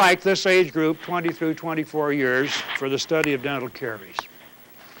 We like this age group, 20 through 24 years, for the study of dental caries.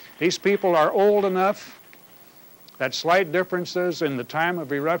 These people are old enough that slight differences in the time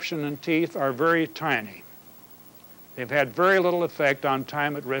of eruption in teeth are very tiny. They've had very little effect on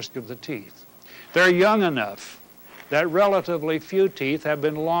time at risk of the teeth. They're young enough that relatively few teeth have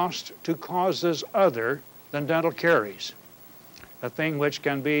been lost to causes other than dental caries, a thing which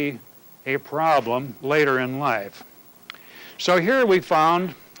can be a problem later in life. So here we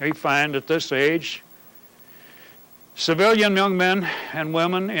find at this age civilian young men and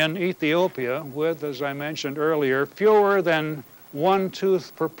women in Ethiopia with, as I mentioned earlier, fewer than one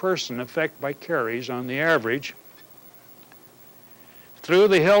tooth per person affected by caries on the average, through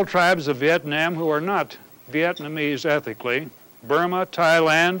the hill tribes of Vietnam, who are not Vietnamese ethically, Burma,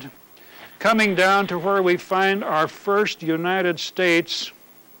 Thailand, coming down to where we find our first United States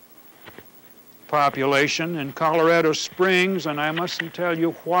population in Colorado Springs, and I mustn't tell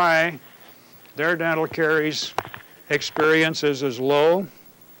you why their dental caries experience is as low.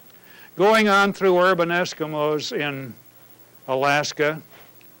 Going on through urban Eskimos in Alaska,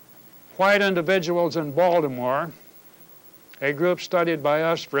 white individuals in Baltimore, a group studied by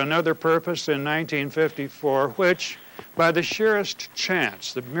us for another purpose in 1954, which, by the sheerest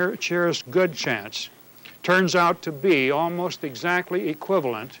chance, the sheerest good chance, turns out to be almost exactly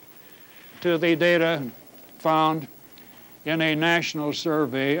equivalent to the data found in a national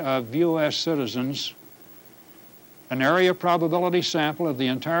survey of U.S. citizens, an area probability sample of the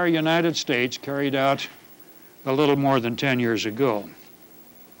entire United States carried out a little more than 10 years ago.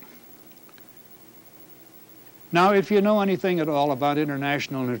 Now, if you know anything at all about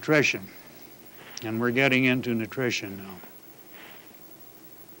international nutrition, and we're getting into nutrition now,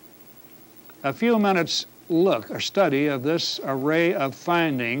 a few minutes look or study of this array of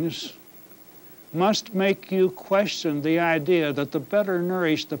findings must make you question the idea that the better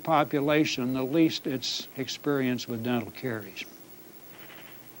nourished the population, the least its experience with dental caries.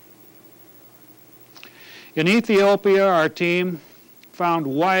 In Ethiopia, our team found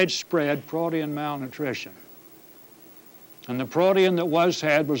widespread protein malnutrition. And the protein that was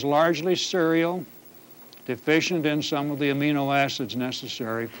had was largely cereal, deficient in some of the amino acids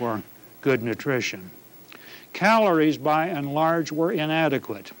necessary for good nutrition. Calories, by and large, were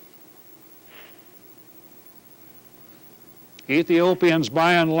inadequate. Ethiopians,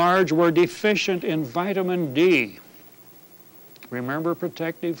 by and large, were deficient in vitamin D. Remember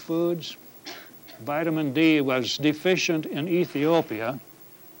protective foods? Vitamin D was deficient in Ethiopia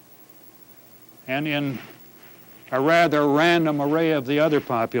and in a rather random array of the other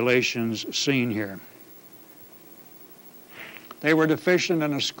populations seen here. They were deficient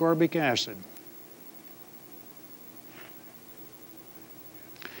in ascorbic acid.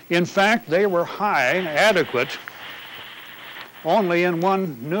 In fact, they were adequate, only in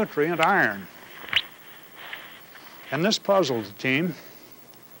one nutrient, iron. And this puzzled the team.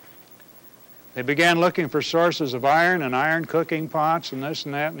 They began looking for sources of iron and iron cooking pots and this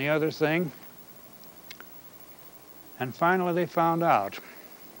and that and the other thing. And finally they found out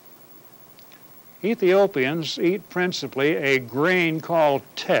Ethiopians eat principally a grain called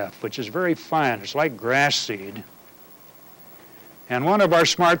teff, which is very fine. It's like grass seed. And one of our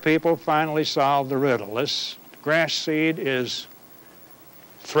smart people finally solved the riddle. This grass seed is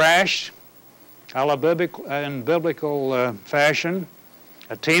thrashed in biblical fashion.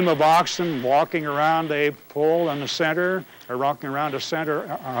 A team of oxen walking around a pole in the center, or walking around a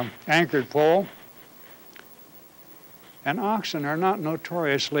center anchored pole. And oxen are not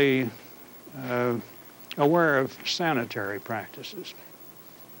notoriously aware of sanitary practices.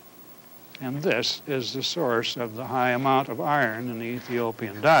 And this is the source of the high amount of iron in the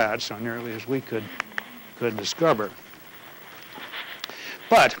Ethiopian diet, so nearly as we could discover.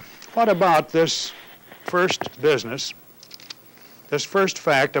 But what about this first business, this first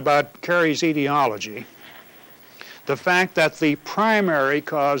fact about caries etiology, the fact that the primary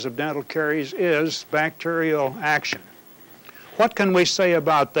cause of dental caries is bacterial action? What can we say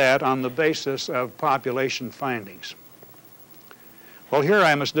about that on the basis of population findings? Well, here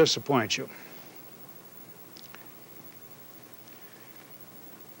I must disappoint you.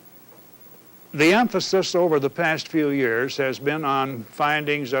 The emphasis over the past few years has been on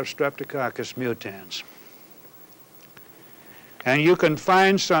findings of Streptococcus mutans. And you can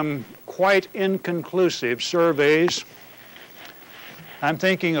find some quite inconclusive surveys. I'm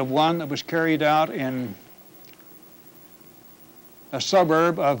thinking of one that was carried out in a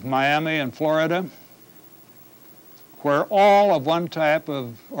suburb of Miami in Florida, where all of one type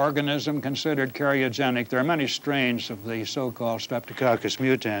of organism considered cariogenic, there are many strains of the so-called Streptococcus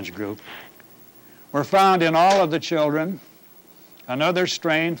mutans group, were found in all of the children, another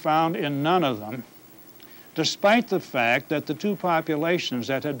strain found in none of them, despite the fact that the two populations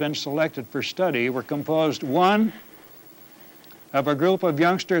that had been selected for study were composed, one, of a group of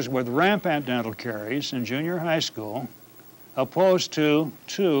youngsters with rampant dental caries in junior high school, opposed to,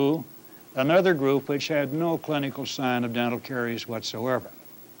 two, another group which had no clinical sign of dental caries whatsoever.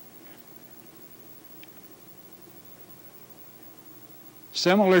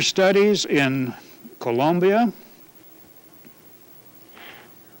 Similar studies in Colombia.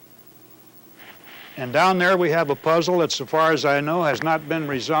 And down there we have a puzzle that, so far as I know, has not been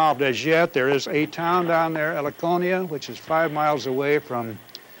resolved as yet. There is a town down there, Elaconia, which is 5 miles away from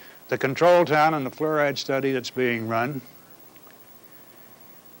the control town in the fluoride study that's being run,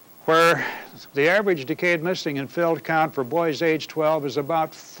 where the average decayed missing and filled count for boys age 12 is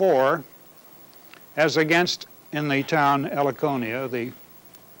about 4, as against in the town Elaconia,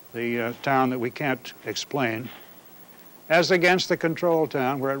 the town that we can't explain, as against the control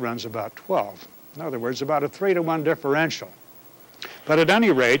town where it runs about 12. In other words, about a 3-to-1 differential. But at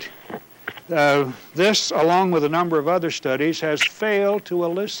any rate, this, along with a number of other studies, has failed to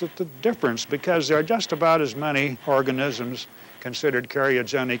elicit the difference, because there are just about as many organisms considered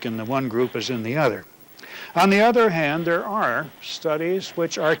cariogenic in the one group as in the other. On the other hand, there are studies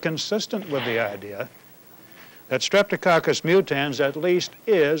which are consistent with the idea that Streptococcus mutans at least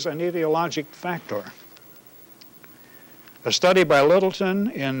is an etiologic factor. A study by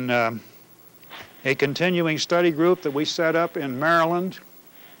Littleton in a continuing study group that we set up in Maryland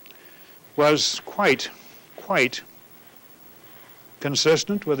was quite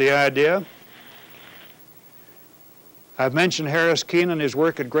consistent with the idea. I've mentioned Harris Keenan, his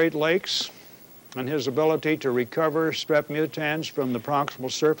work at Great Lakes, and his ability to recover strep mutans from the proximal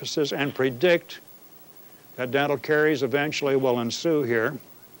surfaces and predict that dental caries eventually will ensue here.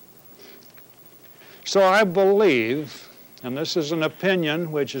 So I believe, and this is an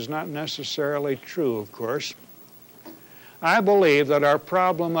opinion which is not necessarily true, of course, I believe that our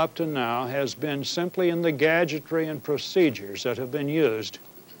problem up to now has been simply in the gadgetry and procedures that have been used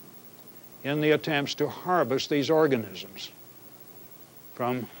in the attempts to harvest these organisms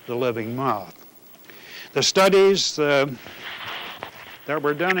from the living mouth. The studies that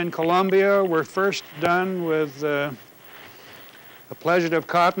were done in Colombia were first done with a pledget of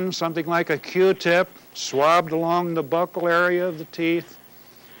cotton, something like a Q-tip, swabbed along the buccal area of the teeth.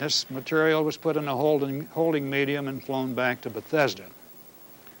 This material was put in a holding medium and flown back to Bethesda.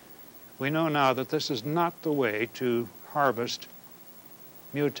 We know now that this is not the way to harvest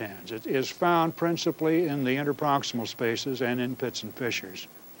mutans. It is found principally in the interproximal spaces and in pits and fissures.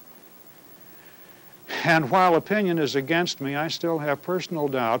 And while opinion is against me, I still have personal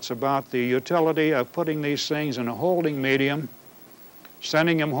doubts about the utility of putting these things in a holding medium,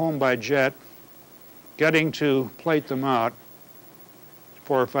 sending them home by jet, getting to plate them out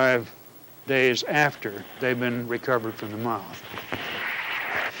 4 or 5 days after they've been recovered from the mouth.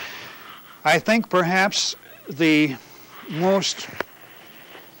 I think perhaps the most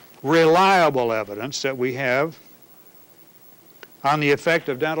reliable evidence that we have on the effect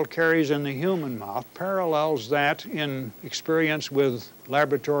of dental caries in the human mouth parallels that in experience with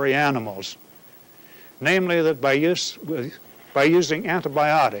laboratory animals, namely that by using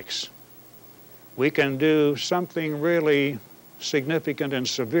antibiotics, we can do something really significant and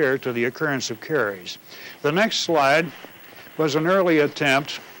severe to the occurrence of caries. The next slide was an early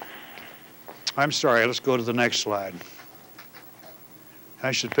attempt. I'm sorry, let's go to the next slide.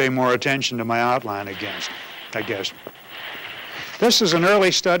 I should pay more attention to my outline again, I guess. This is an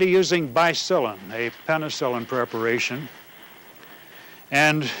early study using bicillin, a penicillin preparation,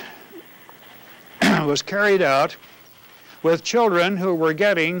 and was carried out with children who were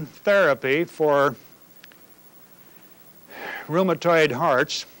getting therapy for rheumatoid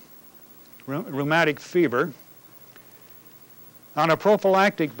hearts, rheumatic fever, on a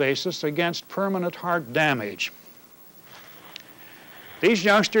prophylactic basis against permanent heart damage. These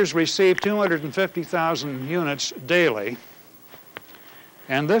youngsters received 250,000 units daily,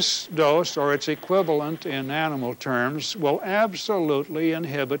 and this dose, or its equivalent in animal terms, will absolutely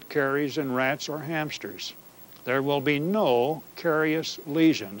inhibit caries in rats or hamsters. There will be no carious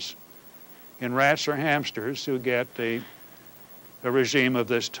lesions in rats or hamsters who get a regime of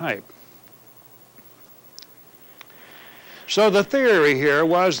this type. So the theory here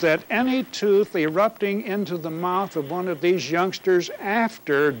was that any tooth erupting into the mouth of one of these youngsters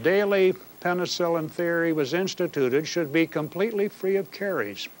after daily penicillin theory was instituted should be completely free of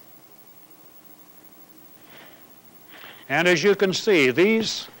caries. And as you can see,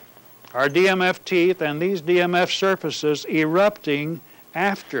 these are DMF teeth and these DMF surfaces erupting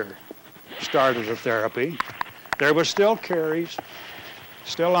after start of the therapy. There was still caries,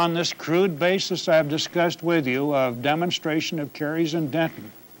 still on this crude basis I've discussed with you of demonstration of caries in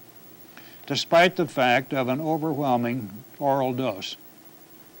dentin, despite the fact of an overwhelming oral dose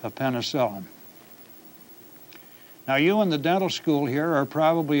of penicillin. Now, you in the dental school here are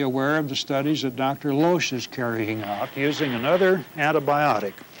probably aware of the studies that Dr. Loesch is carrying out using another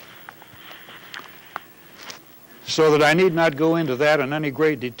antibiotic, so that I need not go into that in any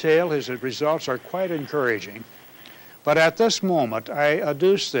great detail. His results are quite encouraging. But at this moment, I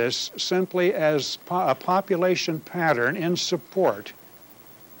adduce this simply as a population pattern in support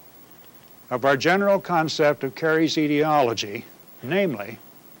of our general concept of caries etiology, namely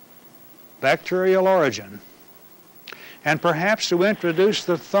bacterial origin, and perhaps to introduce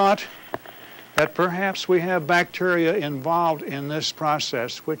the thought that perhaps we have bacteria involved in this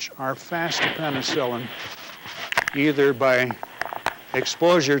process which are fast to penicillin, either by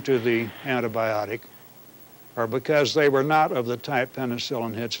exposure to the antibiotic or because they were not of the type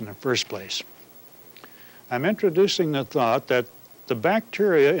penicillin hits in the first place. I'm introducing the thought that the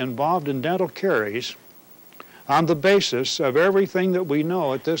bacteria involved in dental caries, on the basis of everything that we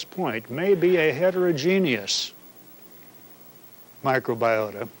know at this point, may be a heterogeneous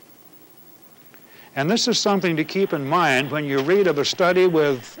microbiota. And this is something to keep in mind when you read of a study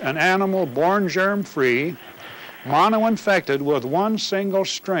with an animal born germ-free, mono-infected with one single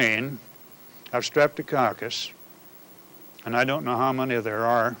strain of Streptococcus, and I don't know how many there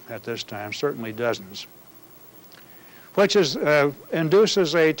are at this time, certainly dozens, which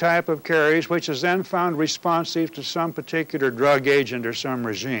induces a type of caries which is then found responsive to some particular drug agent or some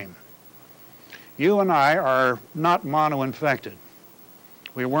regime. You and I are not mono-infected.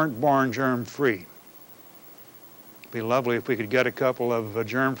 We weren't born germ-free. It'd be lovely if we could get a couple of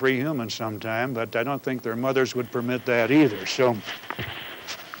germ-free humans sometime, but I don't think their mothers would permit that either. So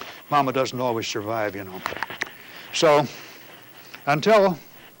Mama doesn't always survive, you know. So until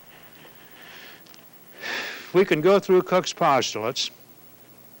we can go through Cook's postulates,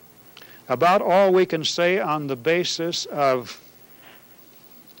 about all we can say on the basis of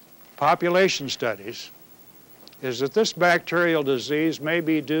population studies is that this bacterial disease may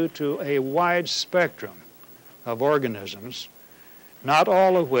be due to a wide spectrum of organisms, not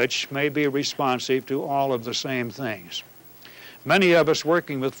all of which may be responsive to all of the same things. Many of us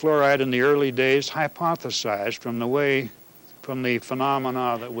working with fluoride in the early days hypothesized from the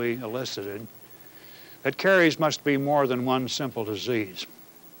phenomena that we elicited that caries must be more than one simple disease.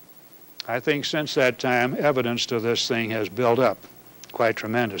 I think since that time, evidence to this thing has built up quite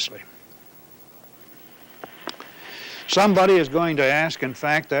tremendously. Somebody is going to ask, in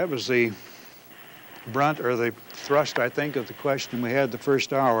fact, that was the brunt or the thrust, I think, of the question we had the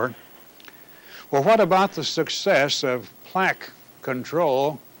first hour. Well, what about the success of plaque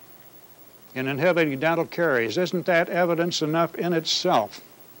control in inhibiting dental caries? Isn't that evidence enough in itself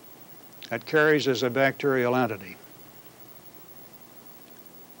that caries is a bacterial entity?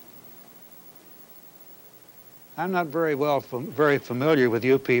 I'm not very familiar with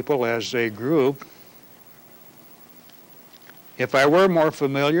you people as a group If I were more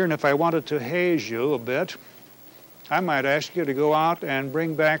familiar and if I wanted to haze you a bit, I might ask you to go out and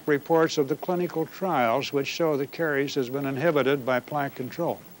bring back reports of the clinical trials which show that caries has been inhibited by plaque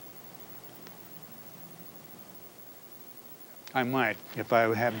control. I might, if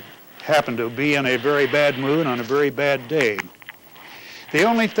I happen to be in a very bad mood on a very bad day. The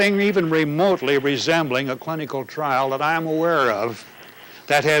only thing even remotely resembling a clinical trial that I'm aware of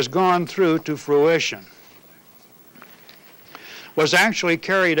that has gone through to fruition was actually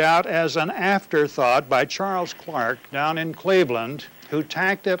carried out as an afterthought by Charles Clark down in Cleveland, who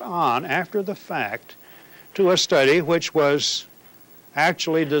tacked it on after the fact to a study which was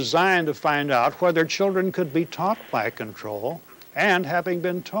actually designed to find out whether children could be taught plaque control, and having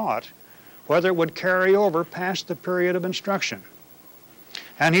been taught, whether it would carry over past the period of instruction.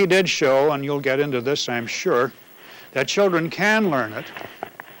 And he did show, and you'll get into this I'm sure, that children can learn it,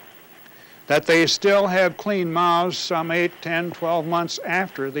 that they still have clean mouths some 8, 10, 12 months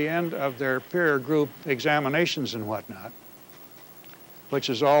after the end of their peer group examinations and whatnot, which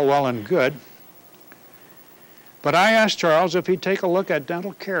is all well and good. But I asked Charles if he'd take a look at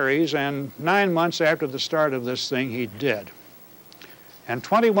dental caries, and 9 months after the start of this thing, he did. And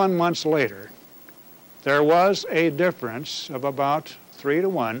 21 months later, there was a difference of about 3 to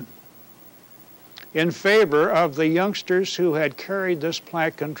 1 in favor of the youngsters who had carried this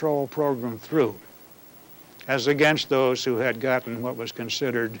plaque control program through, as against those who had gotten what was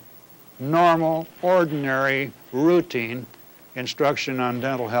considered normal, ordinary, routine instruction on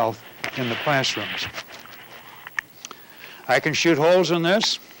dental health in the classrooms. I can shoot holes in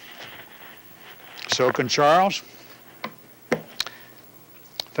this. So can Charles. In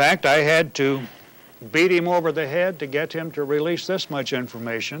fact, I had to beat him over the head to get him to release this much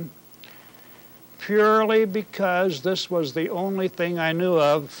information, purely because this was the only thing I knew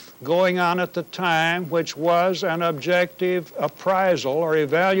of going on at the time, which was an objective appraisal or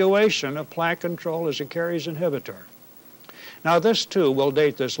evaluation of plaque control as a caries inhibitor. Now this too will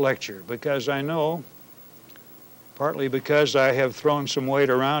date this lecture, because I know, partly because I have thrown some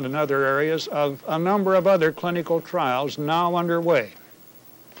weight around in other areas, of a number of other clinical trials now underway.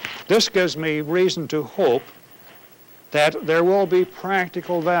 This gives me reason to hope that there will be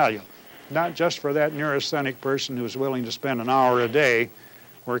practical value, not just for that neurasthenic person who's willing to spend an hour a day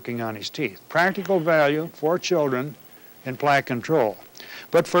working on his teeth. Practical value for children in plaque control.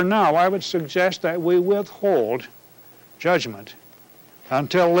 But for now, I would suggest that we withhold judgment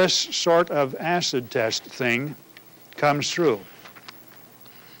until this sort of acid test thing comes through.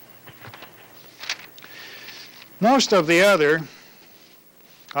 Most of the other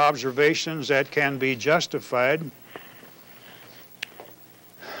observations that can be justified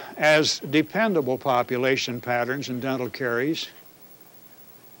as dependable population patterns in dental caries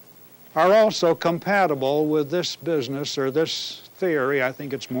are also compatible with this business, or this theory, I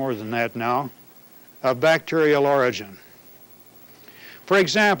think it's more than that now, of bacterial origin. For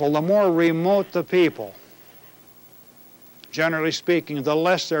example, the more remote the people, generally speaking, the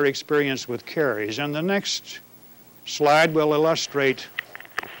less their experience with caries. And the next slide will illustrate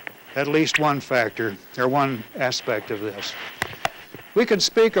at least one factor, or one aspect of this. We could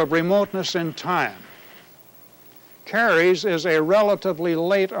speak of remoteness in time. Caries is a relatively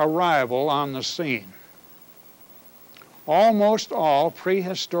late arrival on the scene. Almost all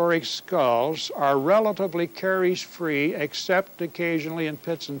prehistoric skulls are relatively caries-free, except occasionally in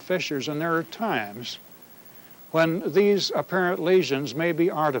pits and fissures, and there are times when these apparent lesions may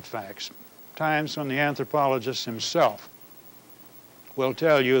be artifacts, times when the anthropologist himself will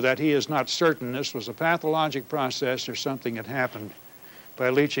tell you that he is not certain this was a pathologic process or something that happened by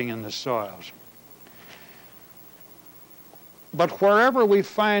leaching in the soils. But wherever we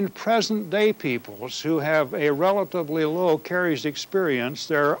find present-day peoples who have a relatively low caries experience,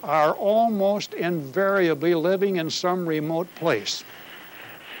 there are almost invariably living in some remote place.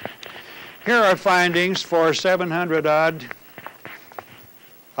 Here are findings for 700-odd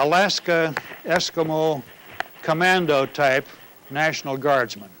Alaska Eskimo commando-type National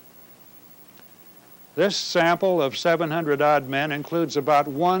Guardsmen. This sample of 700-odd men includes about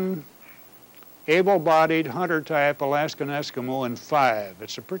 1 able-bodied hunter-type Alaskan Eskimo and 5.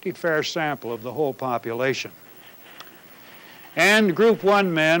 It's a pretty fair sample of the whole population. And Group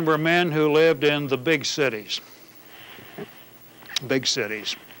 1 men were men who lived in the big cities. Big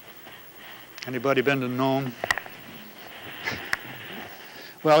cities. Anybody been to Nome?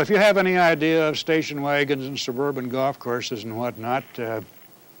 Well, if you have any idea of station wagons and suburban golf courses and whatnot,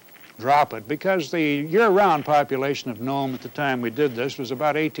 drop it, because the year-round population of Nome at the time we did this was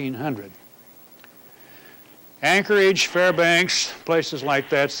about 1,800. Anchorage, Fairbanks, places like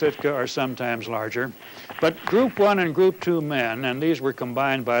that, Sitka, are sometimes larger. But Group 1 and Group 2 men, and these were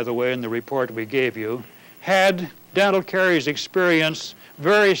combined, by the way, in the report we gave you, had dental caries experience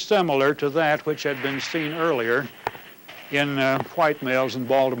very similar to that which had been seen earlier in white males in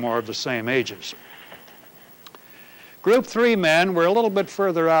Baltimore of the same ages. Group 3 men were a little bit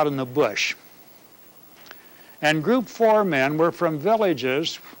further out in the bush. And Group 4 men were from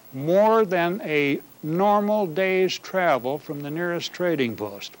villages more than a normal day's travel from the nearest trading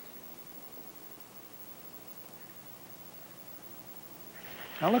post.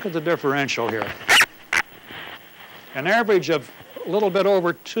 Now look at the differential here. An average of a little bit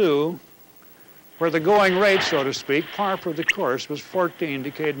over 2, where the going rate, so to speak, par for the course, was 14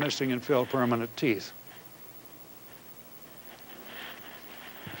 decayed, missing, and filled permanent teeth.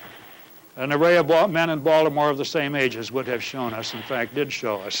 An array of men in Baltimore of the same ages would have shown us, in fact, did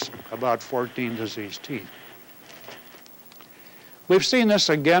show us, about 14 diseased teeth. We've seen this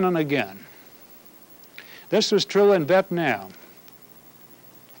again and again. This was true in Vietnam,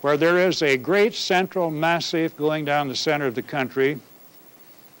 where there is a great central massif going down the center of the country,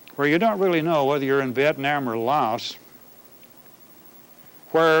 where you don't really know whether you're in Vietnam or Laos,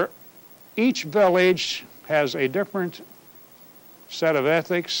 where each village has a different set of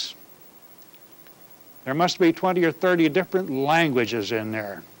ethics. There must be 20 or 30 different languages in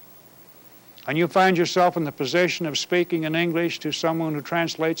there. And you find yourself in the position of speaking in English to someone who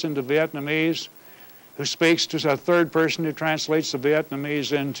translates into Vietnamese, who speaks to a third person who translates the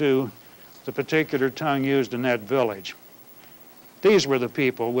Vietnamese into the particular tongue used in that village. These were the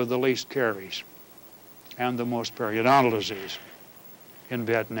people with the least caries and the most periodontal disease in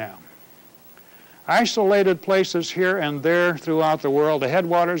Vietnam. Isolated places here and there throughout the world, the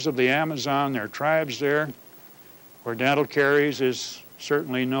headwaters of the Amazon, there are tribes there where dental caries is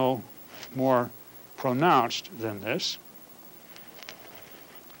certainly no more pronounced than this,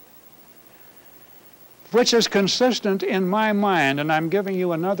 which is consistent in my mind, and I'm giving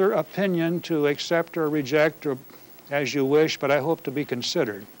you another opinion to accept or reject or as you wish, but I hope to be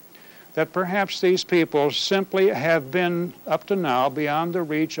considered, that perhaps these people simply have been up to now beyond the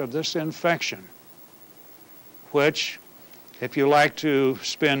reach of this infection, which, if you like to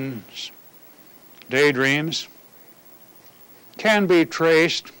spin daydreams, can be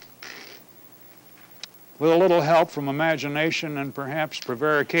traced with a little help from imagination and perhaps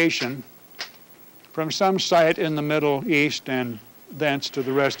prevarication from some site in the Middle East and thence to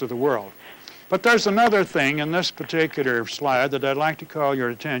the rest of the world. But there's another thing in this particular slide that I'd like to call your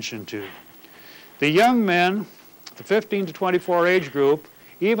attention to. The young men, the 15 to 24 age group,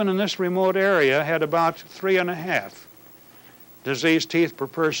 even in this remote area, had about 3.5 diseased teeth per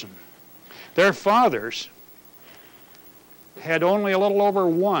person. Their fathers had only a little over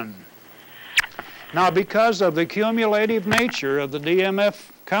 1. Now, because of the cumulative nature of the DMF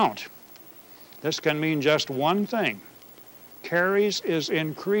count, this can mean just one thing. Caries is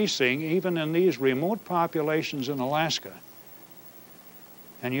increasing even in these remote populations in Alaska.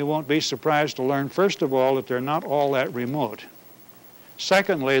 And you won't be surprised to learn, first of all, that they're not all that remote.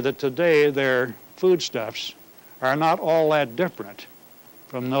 Secondly, that today their foodstuffs are not all that different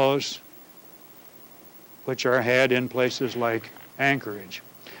from those which are had in places like Anchorage.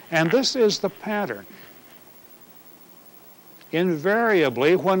 And this is the pattern.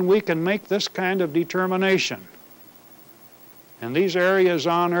 Invariably, when we can make this kind of determination, in these areas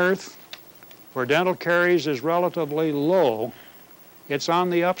on Earth where dental caries is relatively low, it's on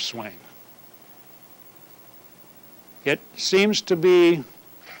the upswing. It seems to be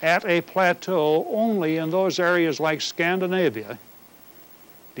at a plateau only in those areas like Scandinavia,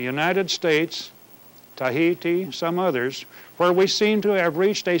 the United States, Tahiti, some others, where we seem to have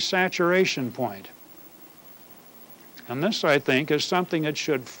reached a saturation point. And this, I think, is something that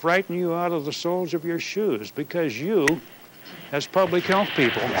should frighten you out of the soles of your shoes, because you, as public health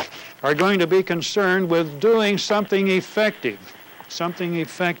people, are going to be concerned with doing something effective, something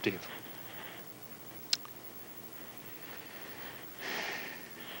effective.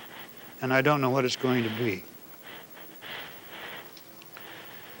 And I don't know what it's going to be.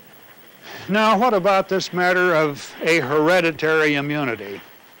 Now, what about this matter of a hereditary immunity?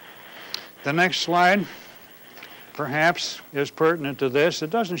 The next slide, perhaps, is pertinent to this. It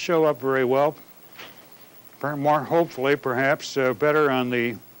doesn't show up very well, more hopefully, perhaps, better on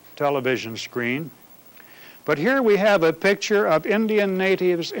the television screen. But here we have a picture of Indian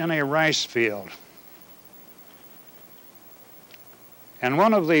natives in a rice field. And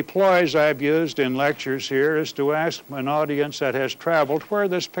one of the ploys I've used in lectures here is to ask an audience that has traveled where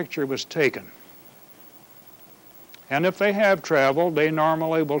this picture was taken. And if they have traveled, they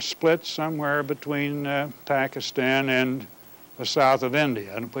normally will split somewhere between Pakistan and the south of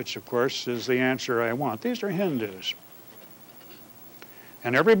India, which of course is the answer I want. These are Hindus.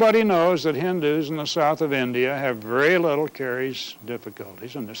 And everybody knows that Hindus in the south of India have very little caries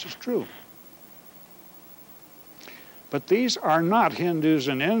difficulties, and this is true. But these are not Hindus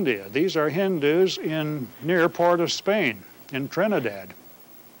in India. These are Hindus near Port of Spain, in Trinidad.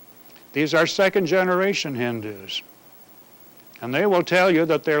 These are second-generation Hindus. And they will tell you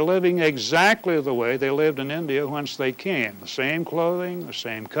that they're living exactly the way they lived in India once they came. The same clothing, the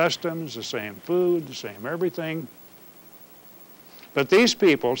same customs, the same food, the same everything. But these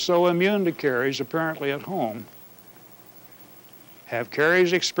people, so immune to caries, apparently at home, have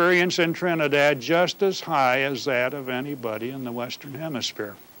caries experience in Trinidad just as high as that of anybody in the Western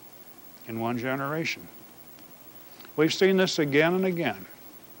Hemisphere in one generation. We've seen this again and again.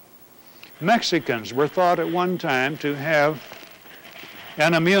 Mexicans were thought at one time to have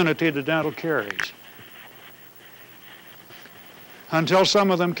an immunity to dental caries, until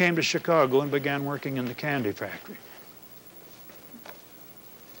some of them came to Chicago and began working in the candy factory.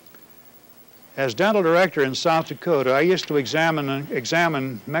 As dental director in South Dakota, I used to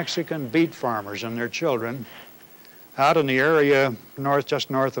examine Mexican beet farmers and their children out in the area just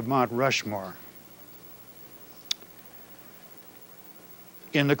north of Mount Rushmore.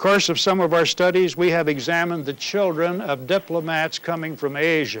 In the course of some of our studies, we have examined the children of diplomats coming from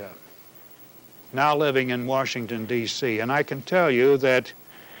Asia, now living in Washington, D.C. And I can tell you that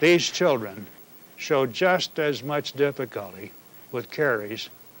these children show just as much difficulty with caries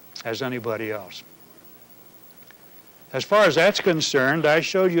as anybody else. As far as that's concerned, I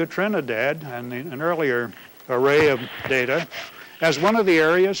showed you Trinidad and an earlier array of data as one of the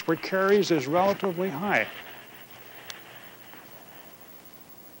areas where caries is relatively high.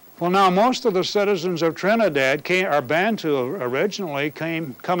 Well, now, most of the citizens of Trinidad are Bantu originally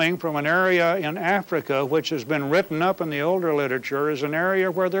coming from an area in Africa which has been written up in the older literature as an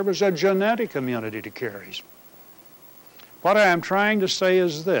area where there was a genetic immunity to caries. What I am trying to say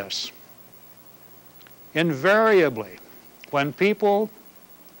is this. Invariably, when people,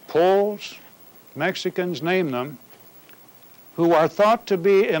 Poles, Mexicans, name them, who are thought to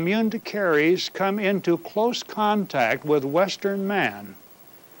be immune to caries come into close contact with Western man,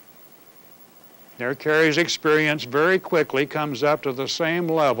 their caries experience very quickly comes up to the same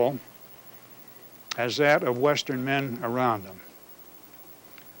level as that of Western men around them.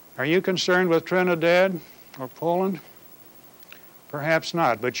 Are you concerned with Trinidad or Poland? Perhaps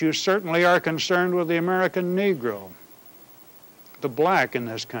not, but you certainly are concerned with the American Negro, the black in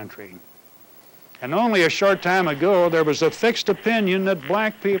this country. And only a short time ago, there was a fixed opinion that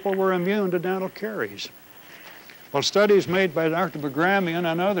black people were immune to dental caries. Well, studies made by Dr. Bagramian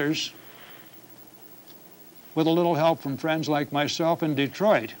and others, with a little help from friends like myself in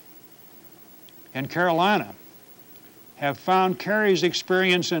Detroit and Carolina, have found caries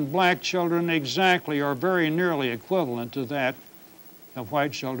experience in black children exactly or very nearly equivalent to that of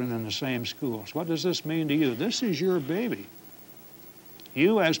white children in the same schools. What does this mean to you? This is your baby.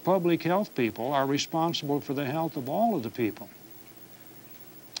 You, as public health people, are responsible for the health of all of the people.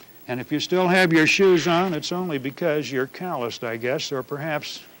 And if you still have your shoes on, it's only because you're calloused, I guess, or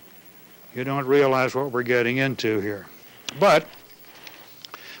perhaps you don't realize what we're getting into here. But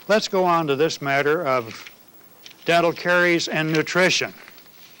let's go on to this matter of dental caries and nutrition.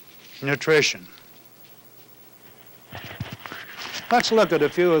 Nutrition. Let's look at a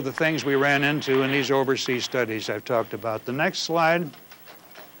few of the things we ran into in these overseas studies I've talked about. The next slide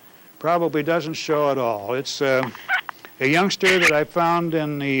probably doesn't show it all. It's a youngster that I found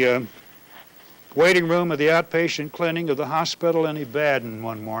in the waiting room of the outpatient clinic of the hospital in Ibadan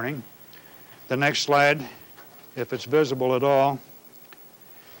one morning. The next slide, if it's visible at all,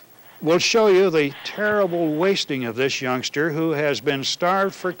 will show you the terrible wasting of this youngster who has been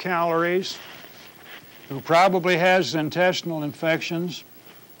starved for calories, who probably has intestinal infections,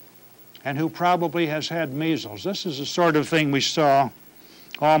 and who probably has had measles. This is the sort of thing we saw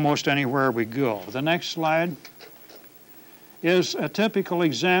almost anywhere we go. The next slide is a typical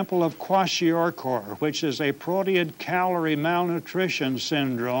example of kwashiorkor, which is a proteid calorie malnutrition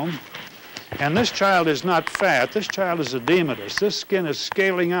syndrome. And this child is not fat. This child is edematous. This skin is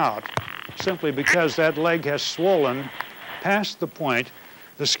scaling out simply because that leg has swollen past the point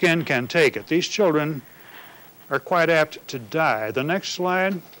the skin can take it. These children are quite apt to die. The next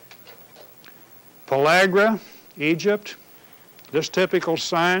slide, pellagra, Egypt. This typical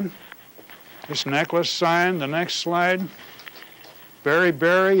sign, this necklace sign. The next slide,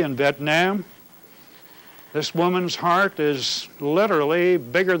 beriberi in Vietnam. This woman's heart is literally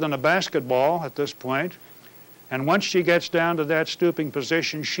bigger than a basketball at this point, And once she gets down to that stooping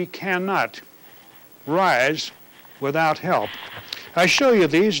position, she cannot rise without help. I show you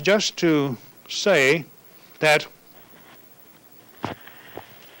these just to say that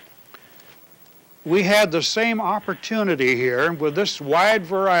we had the same opportunity here with this wide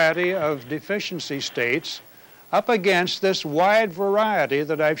variety of deficiency states up against this wide variety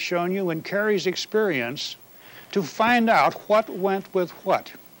that I've shown you in Caries' experience to find out what went with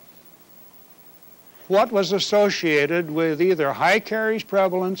what. What was associated with either high Caries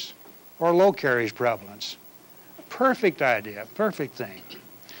prevalence or low Caries prevalence. Perfect idea, perfect thing.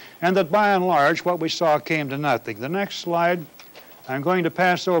 And that by and large what we saw came to nothing. The next slide I'm going to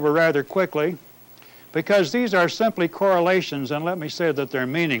pass over rather quickly because these are simply correlations, and let me say that they're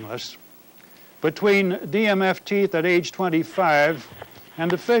meaningless, between DMF teeth at age 25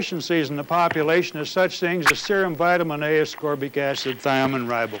 and deficiencies in the population of such things as serum vitamin A, ascorbic acid, thiamine,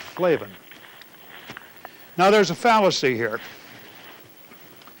 riboflavin. Now there's a fallacy here.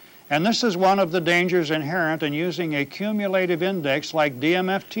 And this is one of the dangers inherent in using a cumulative index like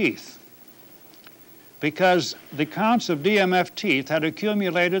DMF teeth, because the counts of DMF teeth had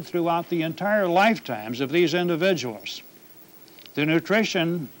accumulated throughout the entire lifetimes of these individuals. The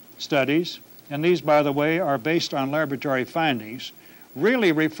nutrition studies, and these, by the way, are based on laboratory findings,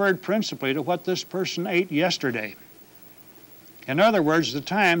 really referred principally to what this person ate yesterday. In other words, the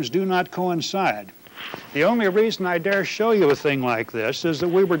times do not coincide. The only reason I dare show you a thing like this is that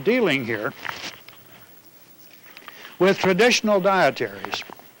we were dealing here with traditional dietaries,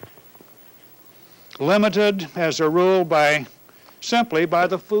 limited as a rule simply by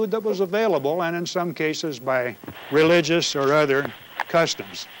the food that was available, and in some cases by religious or other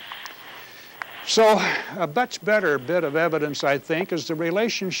customs. So a much better bit of evidence, I think, is the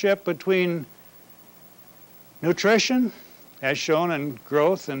relationship between nutrition, as shown in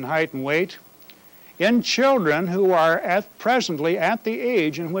growth and height and weight, in children who are presently at the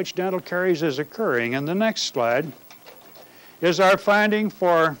age in which dental caries is occurring. And the next slide is our finding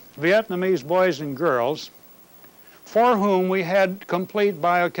for Vietnamese boys and girls for whom we had complete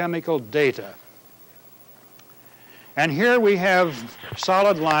biochemical data. And here we have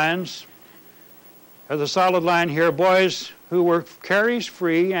solid lines. The solid line here, boys who were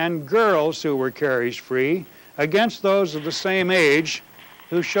caries-free and girls who were caries-free against those of the same age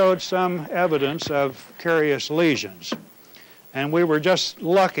who showed some evidence of carious lesions. And we were just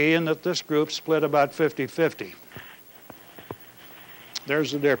lucky in that this group split about 50-50.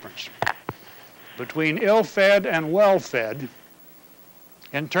 There's the difference between ill-fed and well-fed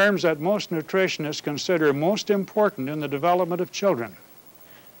in terms that most nutritionists consider most important in the development of children.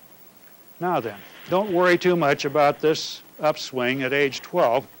 Now then, don't worry too much about this upswing at age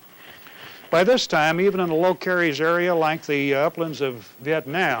 12. By this time, even in a low caries area like the uplands of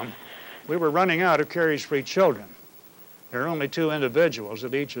Vietnam, we were running out of caries-free children. There are only 2 individuals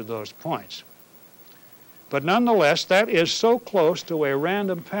at each of those points. But nonetheless, that is so close to a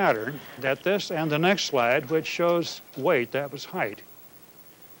random pattern that this and the next slide, which shows weight, that was height,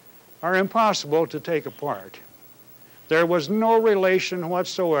 are impossible to take apart. There was no relation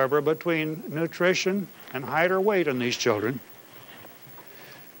whatsoever between nutrition and height or weight in these children,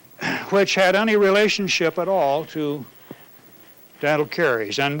 which had any relationship at all to dental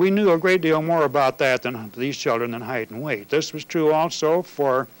caries. And we knew a great deal more about that than these children than height and weight. This was true also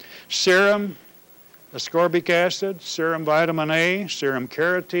for serum ascorbic acid, serum vitamin A, serum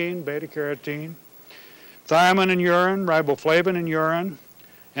carotene, beta-carotene, thiamine in urine, riboflavin in urine,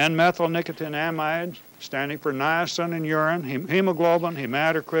 and methylnicotinamide, standing for niacin in urine, hemoglobin,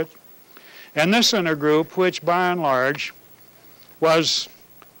 hematocrit. And this in a group which by and large was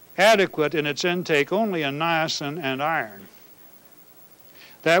adequate in its intake only in niacin and iron.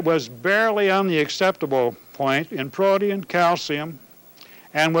 That was barely on the acceptable point in protein, calcium,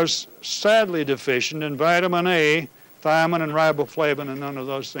 and was sadly deficient in vitamin A, thiamine, and riboflavin, and none of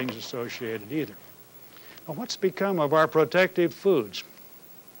those things associated either. Now, what's become of our protective foods?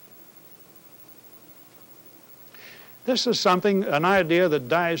 This is something, an idea that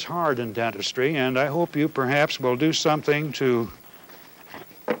dies hard in dentistry, and I hope you perhaps will do something to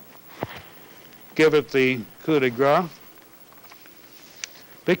give it the coup de grace,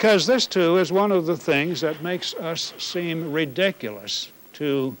 because this too is one of the things that makes us seem ridiculous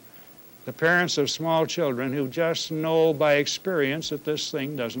to the parents of small children who just know by experience that this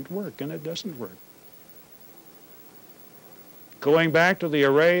thing doesn't work, and it doesn't work. Going back to the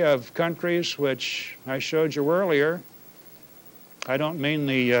array of countries which I showed you earlier, I don't mean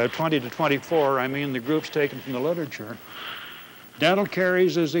the 20 to 24, I mean the groups taken from the literature. Dental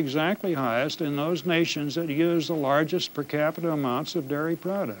caries is exactly highest in those nations that use the largest per capita amounts of dairy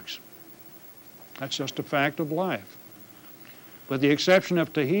products. That's just a fact of life. With the exception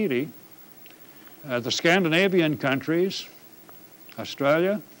of Tahiti, the Scandinavian countries,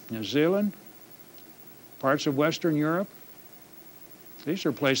 Australia, New Zealand, parts of Western Europe, these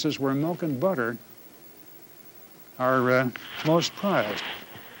are places where milk and butter are most prized.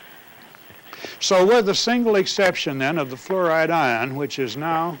 So with the single exception then of the fluoride ion, which is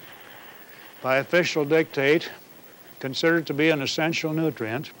now, by official dictate, considered to be an essential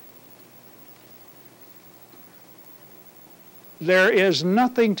nutrient, there is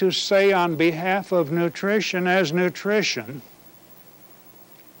nothing to say on behalf of nutrition as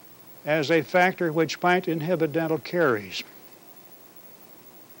a factor which might inhibit dental caries.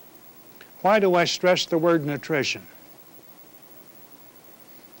 Why do I stress the word nutrition?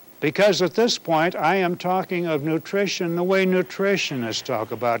 Because at this point I am talking of nutrition the way nutritionists talk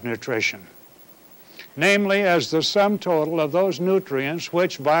about nutrition, namely as the sum total of those nutrients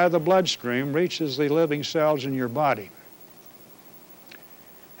which via the bloodstream reaches the living cells in your body.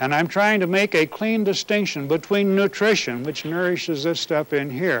 And I'm trying to make a clean distinction between nutrition, which nourishes this stuff in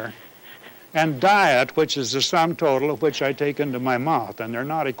here, and diet, which is the sum total of which I take into my mouth, and they're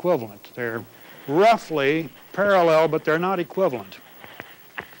not equivalent. They're roughly parallel, but they're not equivalent.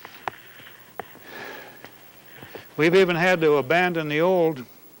 We've even had to abandon the old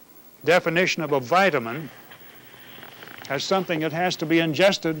definition of a vitamin as something that has to be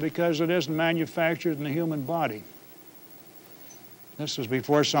ingested because it isn't manufactured in the human body. This was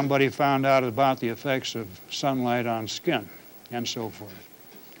before somebody found out about the effects of sunlight on skin and so forth.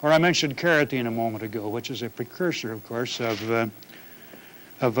 Or I mentioned carotene a moment ago, which is a precursor, of course, of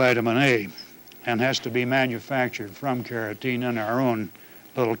vitamin A and has to be manufactured from carotene in our own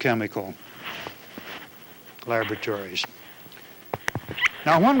little chemical laboratories.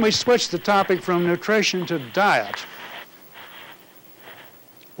 Now, when we switch the topic from nutrition to diet,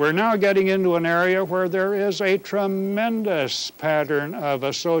 we're now getting into an area where there is a tremendous pattern of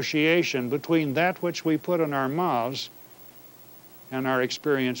association between that which we put in our mouths and our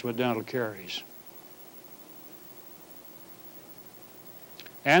experience with dental caries.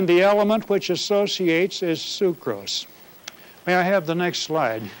 And the element which associates is sucrose. May I have the next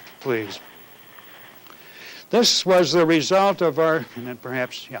slide, please? This was the result of our, and then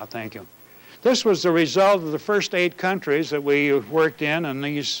perhaps, yeah, thank you. This was the result of the first 8 countries that we worked in and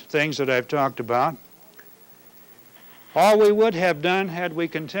these things that I've talked about. All we would have done had we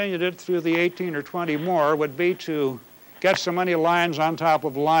continued it through the 18 or 20 more would be to get so many lines on top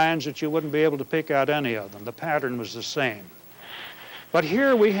of lines that you wouldn't be able to pick out any of them. The pattern was the same. But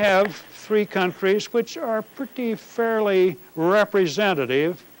here we have 3 countries which are pretty fairly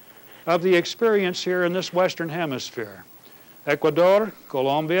representative of the experience here in this Western Hemisphere. Ecuador,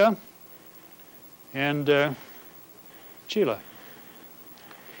 Colombia, and Chile.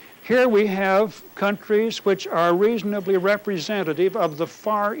 Here we have countries which are reasonably representative of the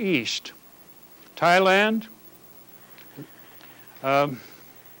Far East. Thailand,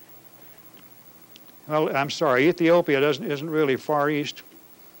 Ethiopia isn't really Far East.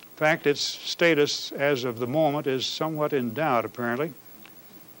 In fact, its status as of the moment is somewhat in doubt, apparently,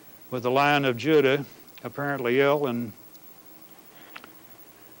 with the Lion of Judah apparently ill and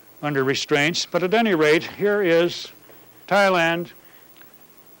under restraints. But at any rate, here is Thailand,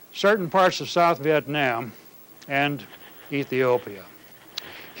 certain parts of South Vietnam, and Ethiopia.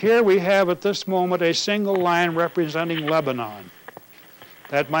 Here we have at this moment a single line representing Lebanon.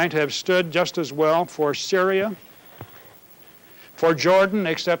 That might have stood just as well for Syria, for Jordan,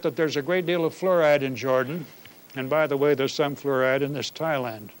 except that there's a great deal of fluoride in Jordan. And by the way, there's some fluoride in this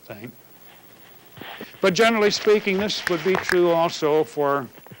Thailand thing. But generally speaking, this would be true also for,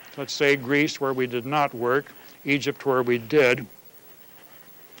 let's say, Greece, where we did not work, Egypt, where we did.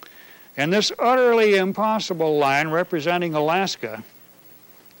 And this utterly impossible line representing Alaska,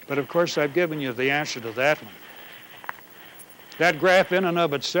 but of course I've given you the answer to that one. That graph in and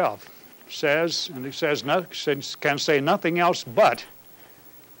of itself says, and it says can say nothing else but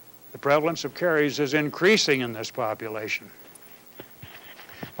the prevalence of caries is increasing in this population.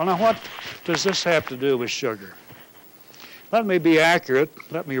 Well, now what does this have to do with sugar? Let me be accurate.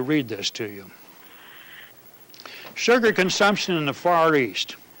 Let me read this to you. Sugar consumption in the Far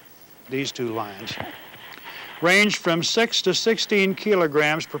East, these 2 lines, range from 6 to 16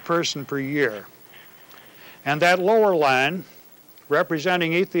 kilograms per person per year. And that lower line,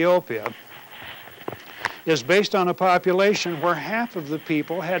 representing Ethiopia, is based on a population where half of the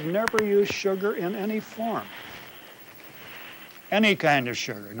people had never used sugar in any form. Any kind of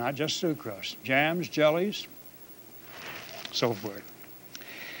sugar, not just sucrose. Jams, jellies, so forth.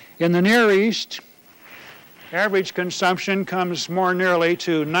 In the Near East, average consumption comes more nearly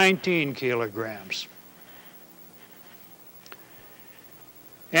to 19 kilograms.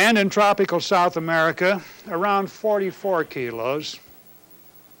 And in tropical South America, around 44 kilos.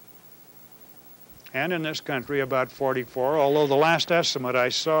 And in this country, about 44, although the last estimate I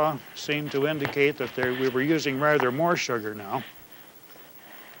saw seemed to indicate that we were using rather more sugar now.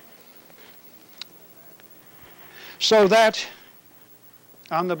 So that,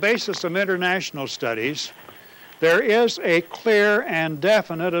 on the basis of international studies, there is a clear and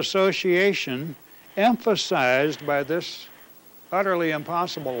definite association emphasized by this utterly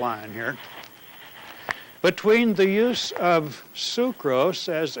impossible line here between the use of sucrose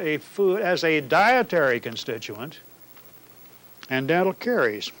as a dietary constituent and dental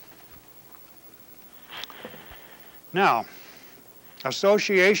caries. Now,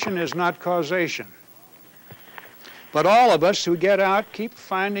 association is not causation. But all of us who get out keep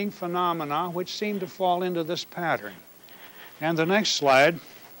finding phenomena which seem to fall into this pattern. And the next slide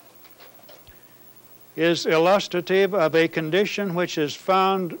is illustrative of a condition which is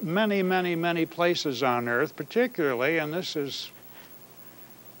found many, many, many places on Earth, particularly, and this is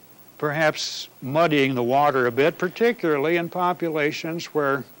perhaps muddying the water a bit, particularly in populations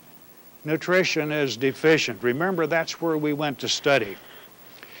where nutrition is deficient. Remember, that's where we went to study.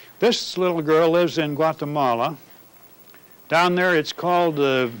 This little girl lives in Guatemala. Down there it's called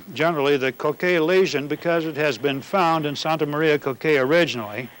generally the Coquet lesion because it has been found in Santa Maria Coquet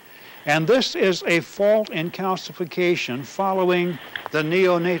originally. And this is a fault in calcification following the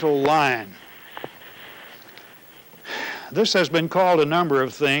neonatal line. This has been called a number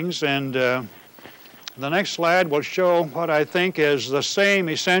of things, and the next slide will show what I think is the same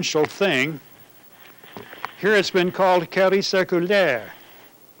essential thing. Here it's been called caries circulaire,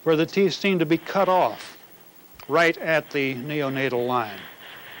 where the teeth seem to be cut off right at the neonatal line.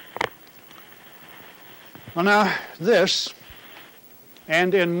 Well, now this,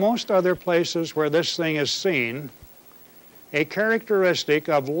 and in most other places where this thing is seen, a characteristic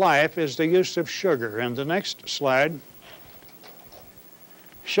of life is the use of sugar. And the next slide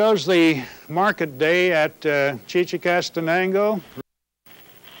shows the market day at Chichicastenango.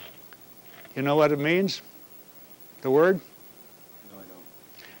 You know what it means? The word? No, I don't.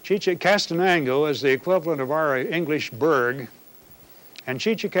 Chichicastenango is the equivalent of our English burg, and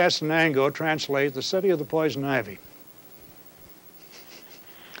Chichicastenango translates the city of the poison ivy.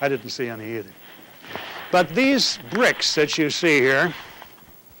 I didn't see any either. But these bricks that you see here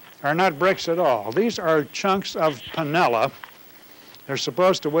are not bricks at all. These are chunks of panela. They're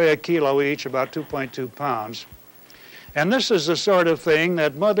supposed to weigh 1 kilo each, about 2.2 pounds. And this is the sort of thing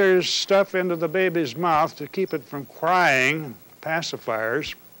that mothers stuff into the baby's mouth to keep it from crying,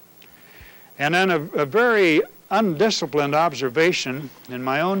 pacifiers. And then a very undisciplined observation, in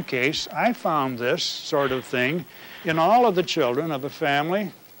my own case, I found this sort of thing in all of the children of a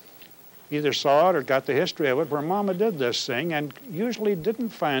family, either saw it or got the history of it, where Mama did this thing, and usually didn't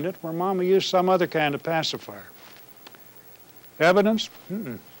find it where Mama used some other kind of pacifier. Evidence?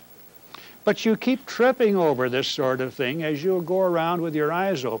 Mm-mm. But you keep tripping over this sort of thing as you go around with your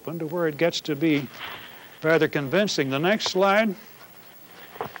eyes open to where it gets to be rather convincing. The next slide.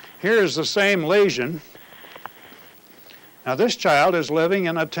 Here is the same lesion. Now this child is living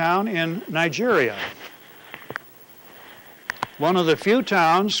in a town in Nigeria. One of the few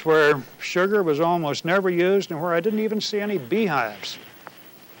towns where sugar was almost never used and where I didn't even see any beehives.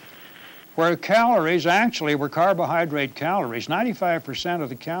 Where calories actually were carbohydrate calories. 95% of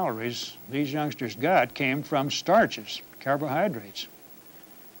the calories these youngsters got came from starches, carbohydrates.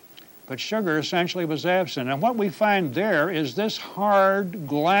 But sugar essentially was absent. And what we find there is this hard,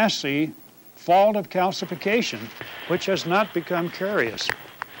 glassy fault of calcification, which has not become carious.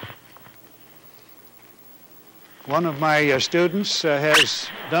 One of my students has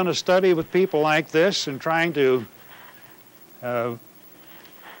done a study with people like this and trying to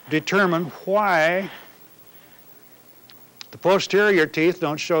determine why the posterior teeth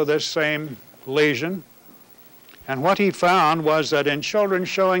don't show this same lesion. And what he found was that in children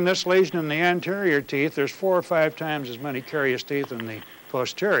showing this lesion in the anterior teeth, there's 4 or 5 times as many carious teeth in the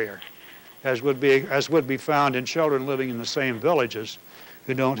posterior as would be found in children living in the same villages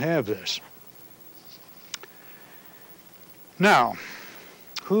who don't have this. Now,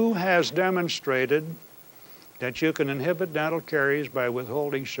 who has demonstrated that you can inhibit dental caries by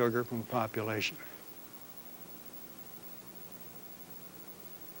withholding sugar from the population?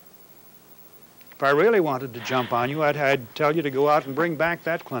 If I really wanted to jump on you, I'd tell you to go out and bring back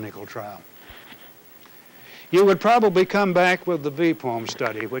that clinical trial. You would probably come back with the VPOM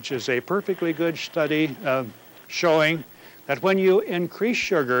study, which is a perfectly good study of showing that when you increase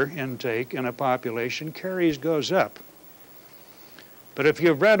sugar intake in a population, caries goes up. But if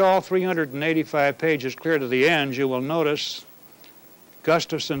you've read all 385 pages clear to the end, you will notice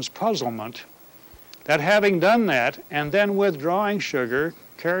Gustafson's puzzlement that having done that and then withdrawing sugar,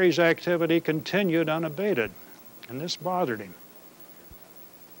 caries activity continued unabated, and this bothered him.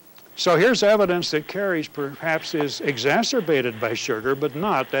 So here's evidence that caries perhaps is exacerbated by sugar, but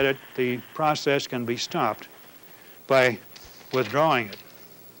not that the process can be stopped by withdrawing it.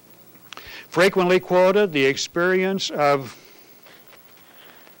 Frequently quoted, the experience of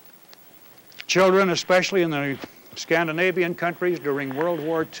children, especially in the Scandinavian countries during World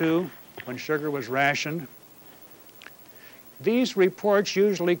War II, when sugar was rationed. These reports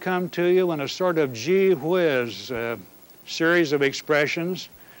usually come to you in a sort of gee whiz series of expressions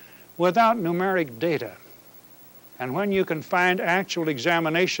without numeric data. And when you can find actual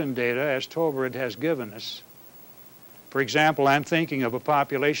examination data, as Tolbert has given us, for example, I'm thinking of a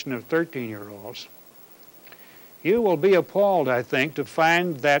population of 13-year-olds, you will be appalled, I think, to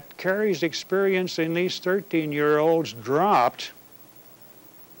find that caries experience in these 13-year-olds dropped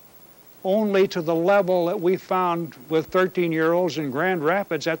only to the level that we found with 13-year-olds in Grand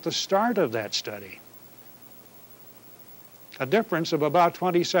Rapids at the start of that study. A difference of about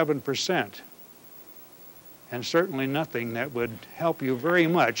 27%, and certainly nothing that would help you very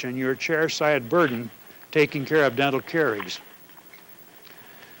much in your chair-side burden taking care of dental caries.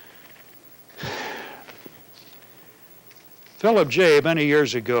 Philip J. many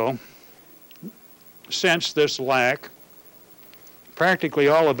years ago sensed this lack. Practically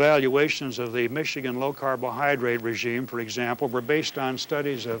all evaluations of the Michigan low-carbohydrate regime, for example, were based on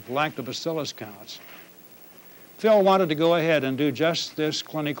studies of lactobacillus counts. Phil wanted to go ahead and do just this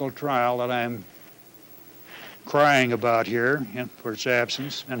clinical trial that I'm crying about here for its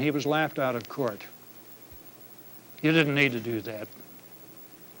absence, and he was laughed out of court. You didn't need to do that.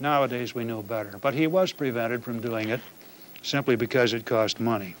 Nowadays we know better, but he was prevented from doing it simply because it cost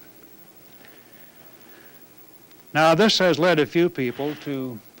money. Now, this has led a few people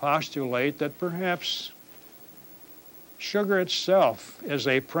to postulate that perhaps sugar itself is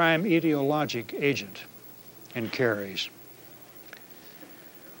a prime etiologic agent in caries.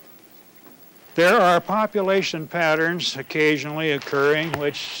 There are population patterns occasionally occurring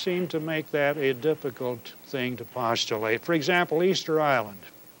which seem to make that a difficult thing to postulate. For example, Easter Island,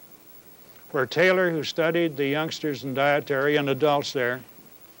 where Taylor, who studied the youngsters and dietary and adults there,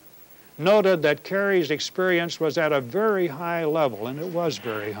 noted that caries experience was at a very high level, and it was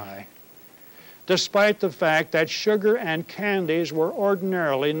very high, despite the fact that sugar and candies were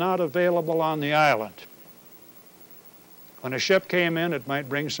ordinarily not available on the island. When a ship came in, it might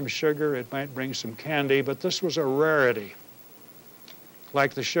bring some sugar, it might bring some candy, but this was a rarity,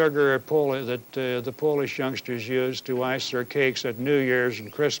 like the sugar that the Polish youngsters used to ice their cakes at New Year's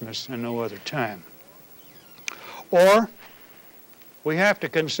and Christmas and no other time. Or we have to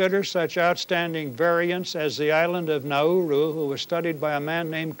consider such outstanding variants as the island of Nauru, who was studied by a man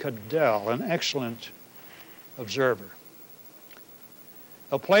named Cadell, an excellent observer.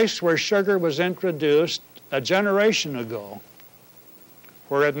 A place where sugar was introduced a generation ago,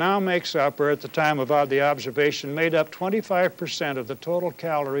 where it now makes up, or at the time of the observation, made up 25% of the total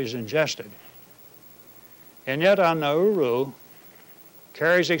calories ingested. And yet on Nauru,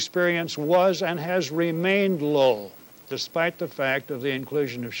 caries experience was and has remained low, despite the fact of the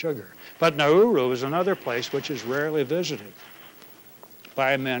inclusion of sugar. But Nauru is another place which is rarely visited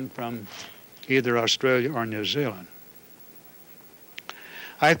by men from either Australia or New Zealand.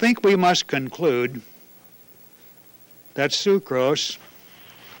 I think we must conclude that sucrose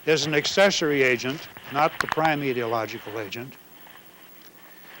is an accessory agent, not the prime etiological agent.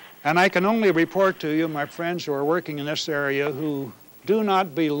 And I can only report to you, my friends who are working in this area, who do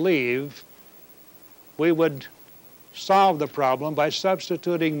not believe we would solve the problem by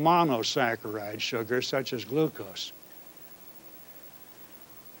substituting monosaccharide sugars such as glucose.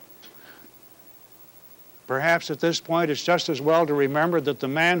 Perhaps at this point it's just as well to remember that the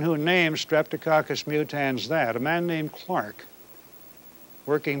man who named Streptococcus mutans a man named Clark,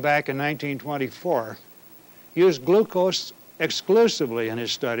 working back in 1924, used glucose exclusively in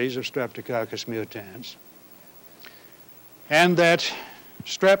his studies of Streptococcus mutans, and that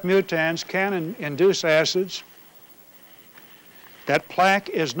strep mutans can induce acids, that plaque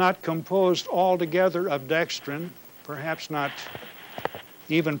is not composed altogether of dextrin, perhaps not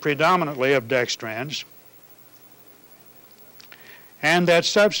even predominantly of dextrans, and that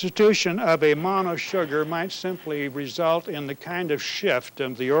substitution of a monosugar might simply result in the kind of shift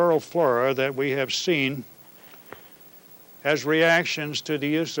of the oral flora that we have seen as reactions to the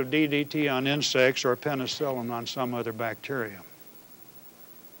use of DDT on insects or penicillin on some other bacteria.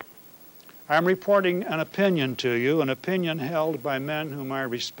 I'm reporting an opinion to you, an opinion held by men whom I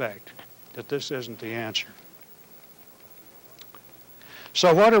respect, that this isn't the answer.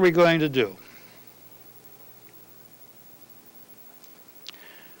 So what are we going to do?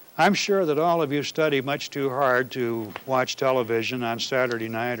 I'm sure that all of you study much too hard to watch television on Saturday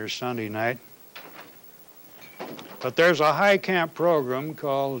night or Sunday night. But there's a high camp program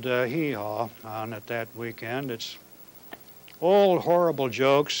called Hee Haw on it that weekend. It's old horrible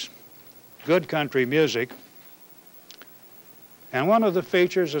jokes, good country music. And one of the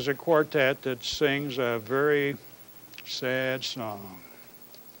features is a quartet that sings a very sad song.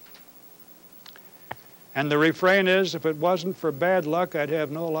 And the refrain is, if it wasn't for bad luck, I'd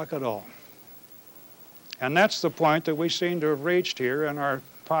have no luck at all. And that's the point that we seem to have reached here in our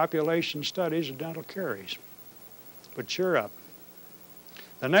population studies of dental caries. But cheer up.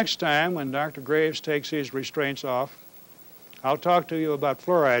 The next time when Dr. Graves takes these restraints off, I'll talk to you about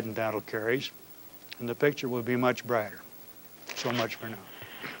fluoride in dental caries, and the picture will be much brighter. So much for now.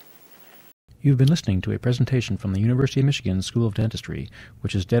 You've been listening to a presentation from the University of Michigan School of Dentistry,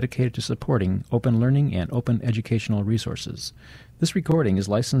 which is dedicated to supporting open learning and open educational resources. This recording is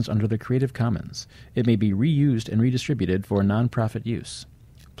licensed under the Creative Commons. It may be reused and redistributed for nonprofit use.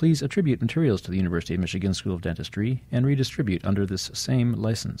 Please attribute materials to the University of Michigan School of Dentistry and redistribute under this same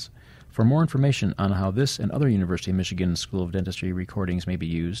license. For more information on how this and other University of Michigan School of Dentistry recordings may be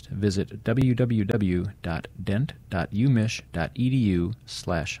used, visit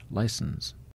www.dent.umich.edu/license.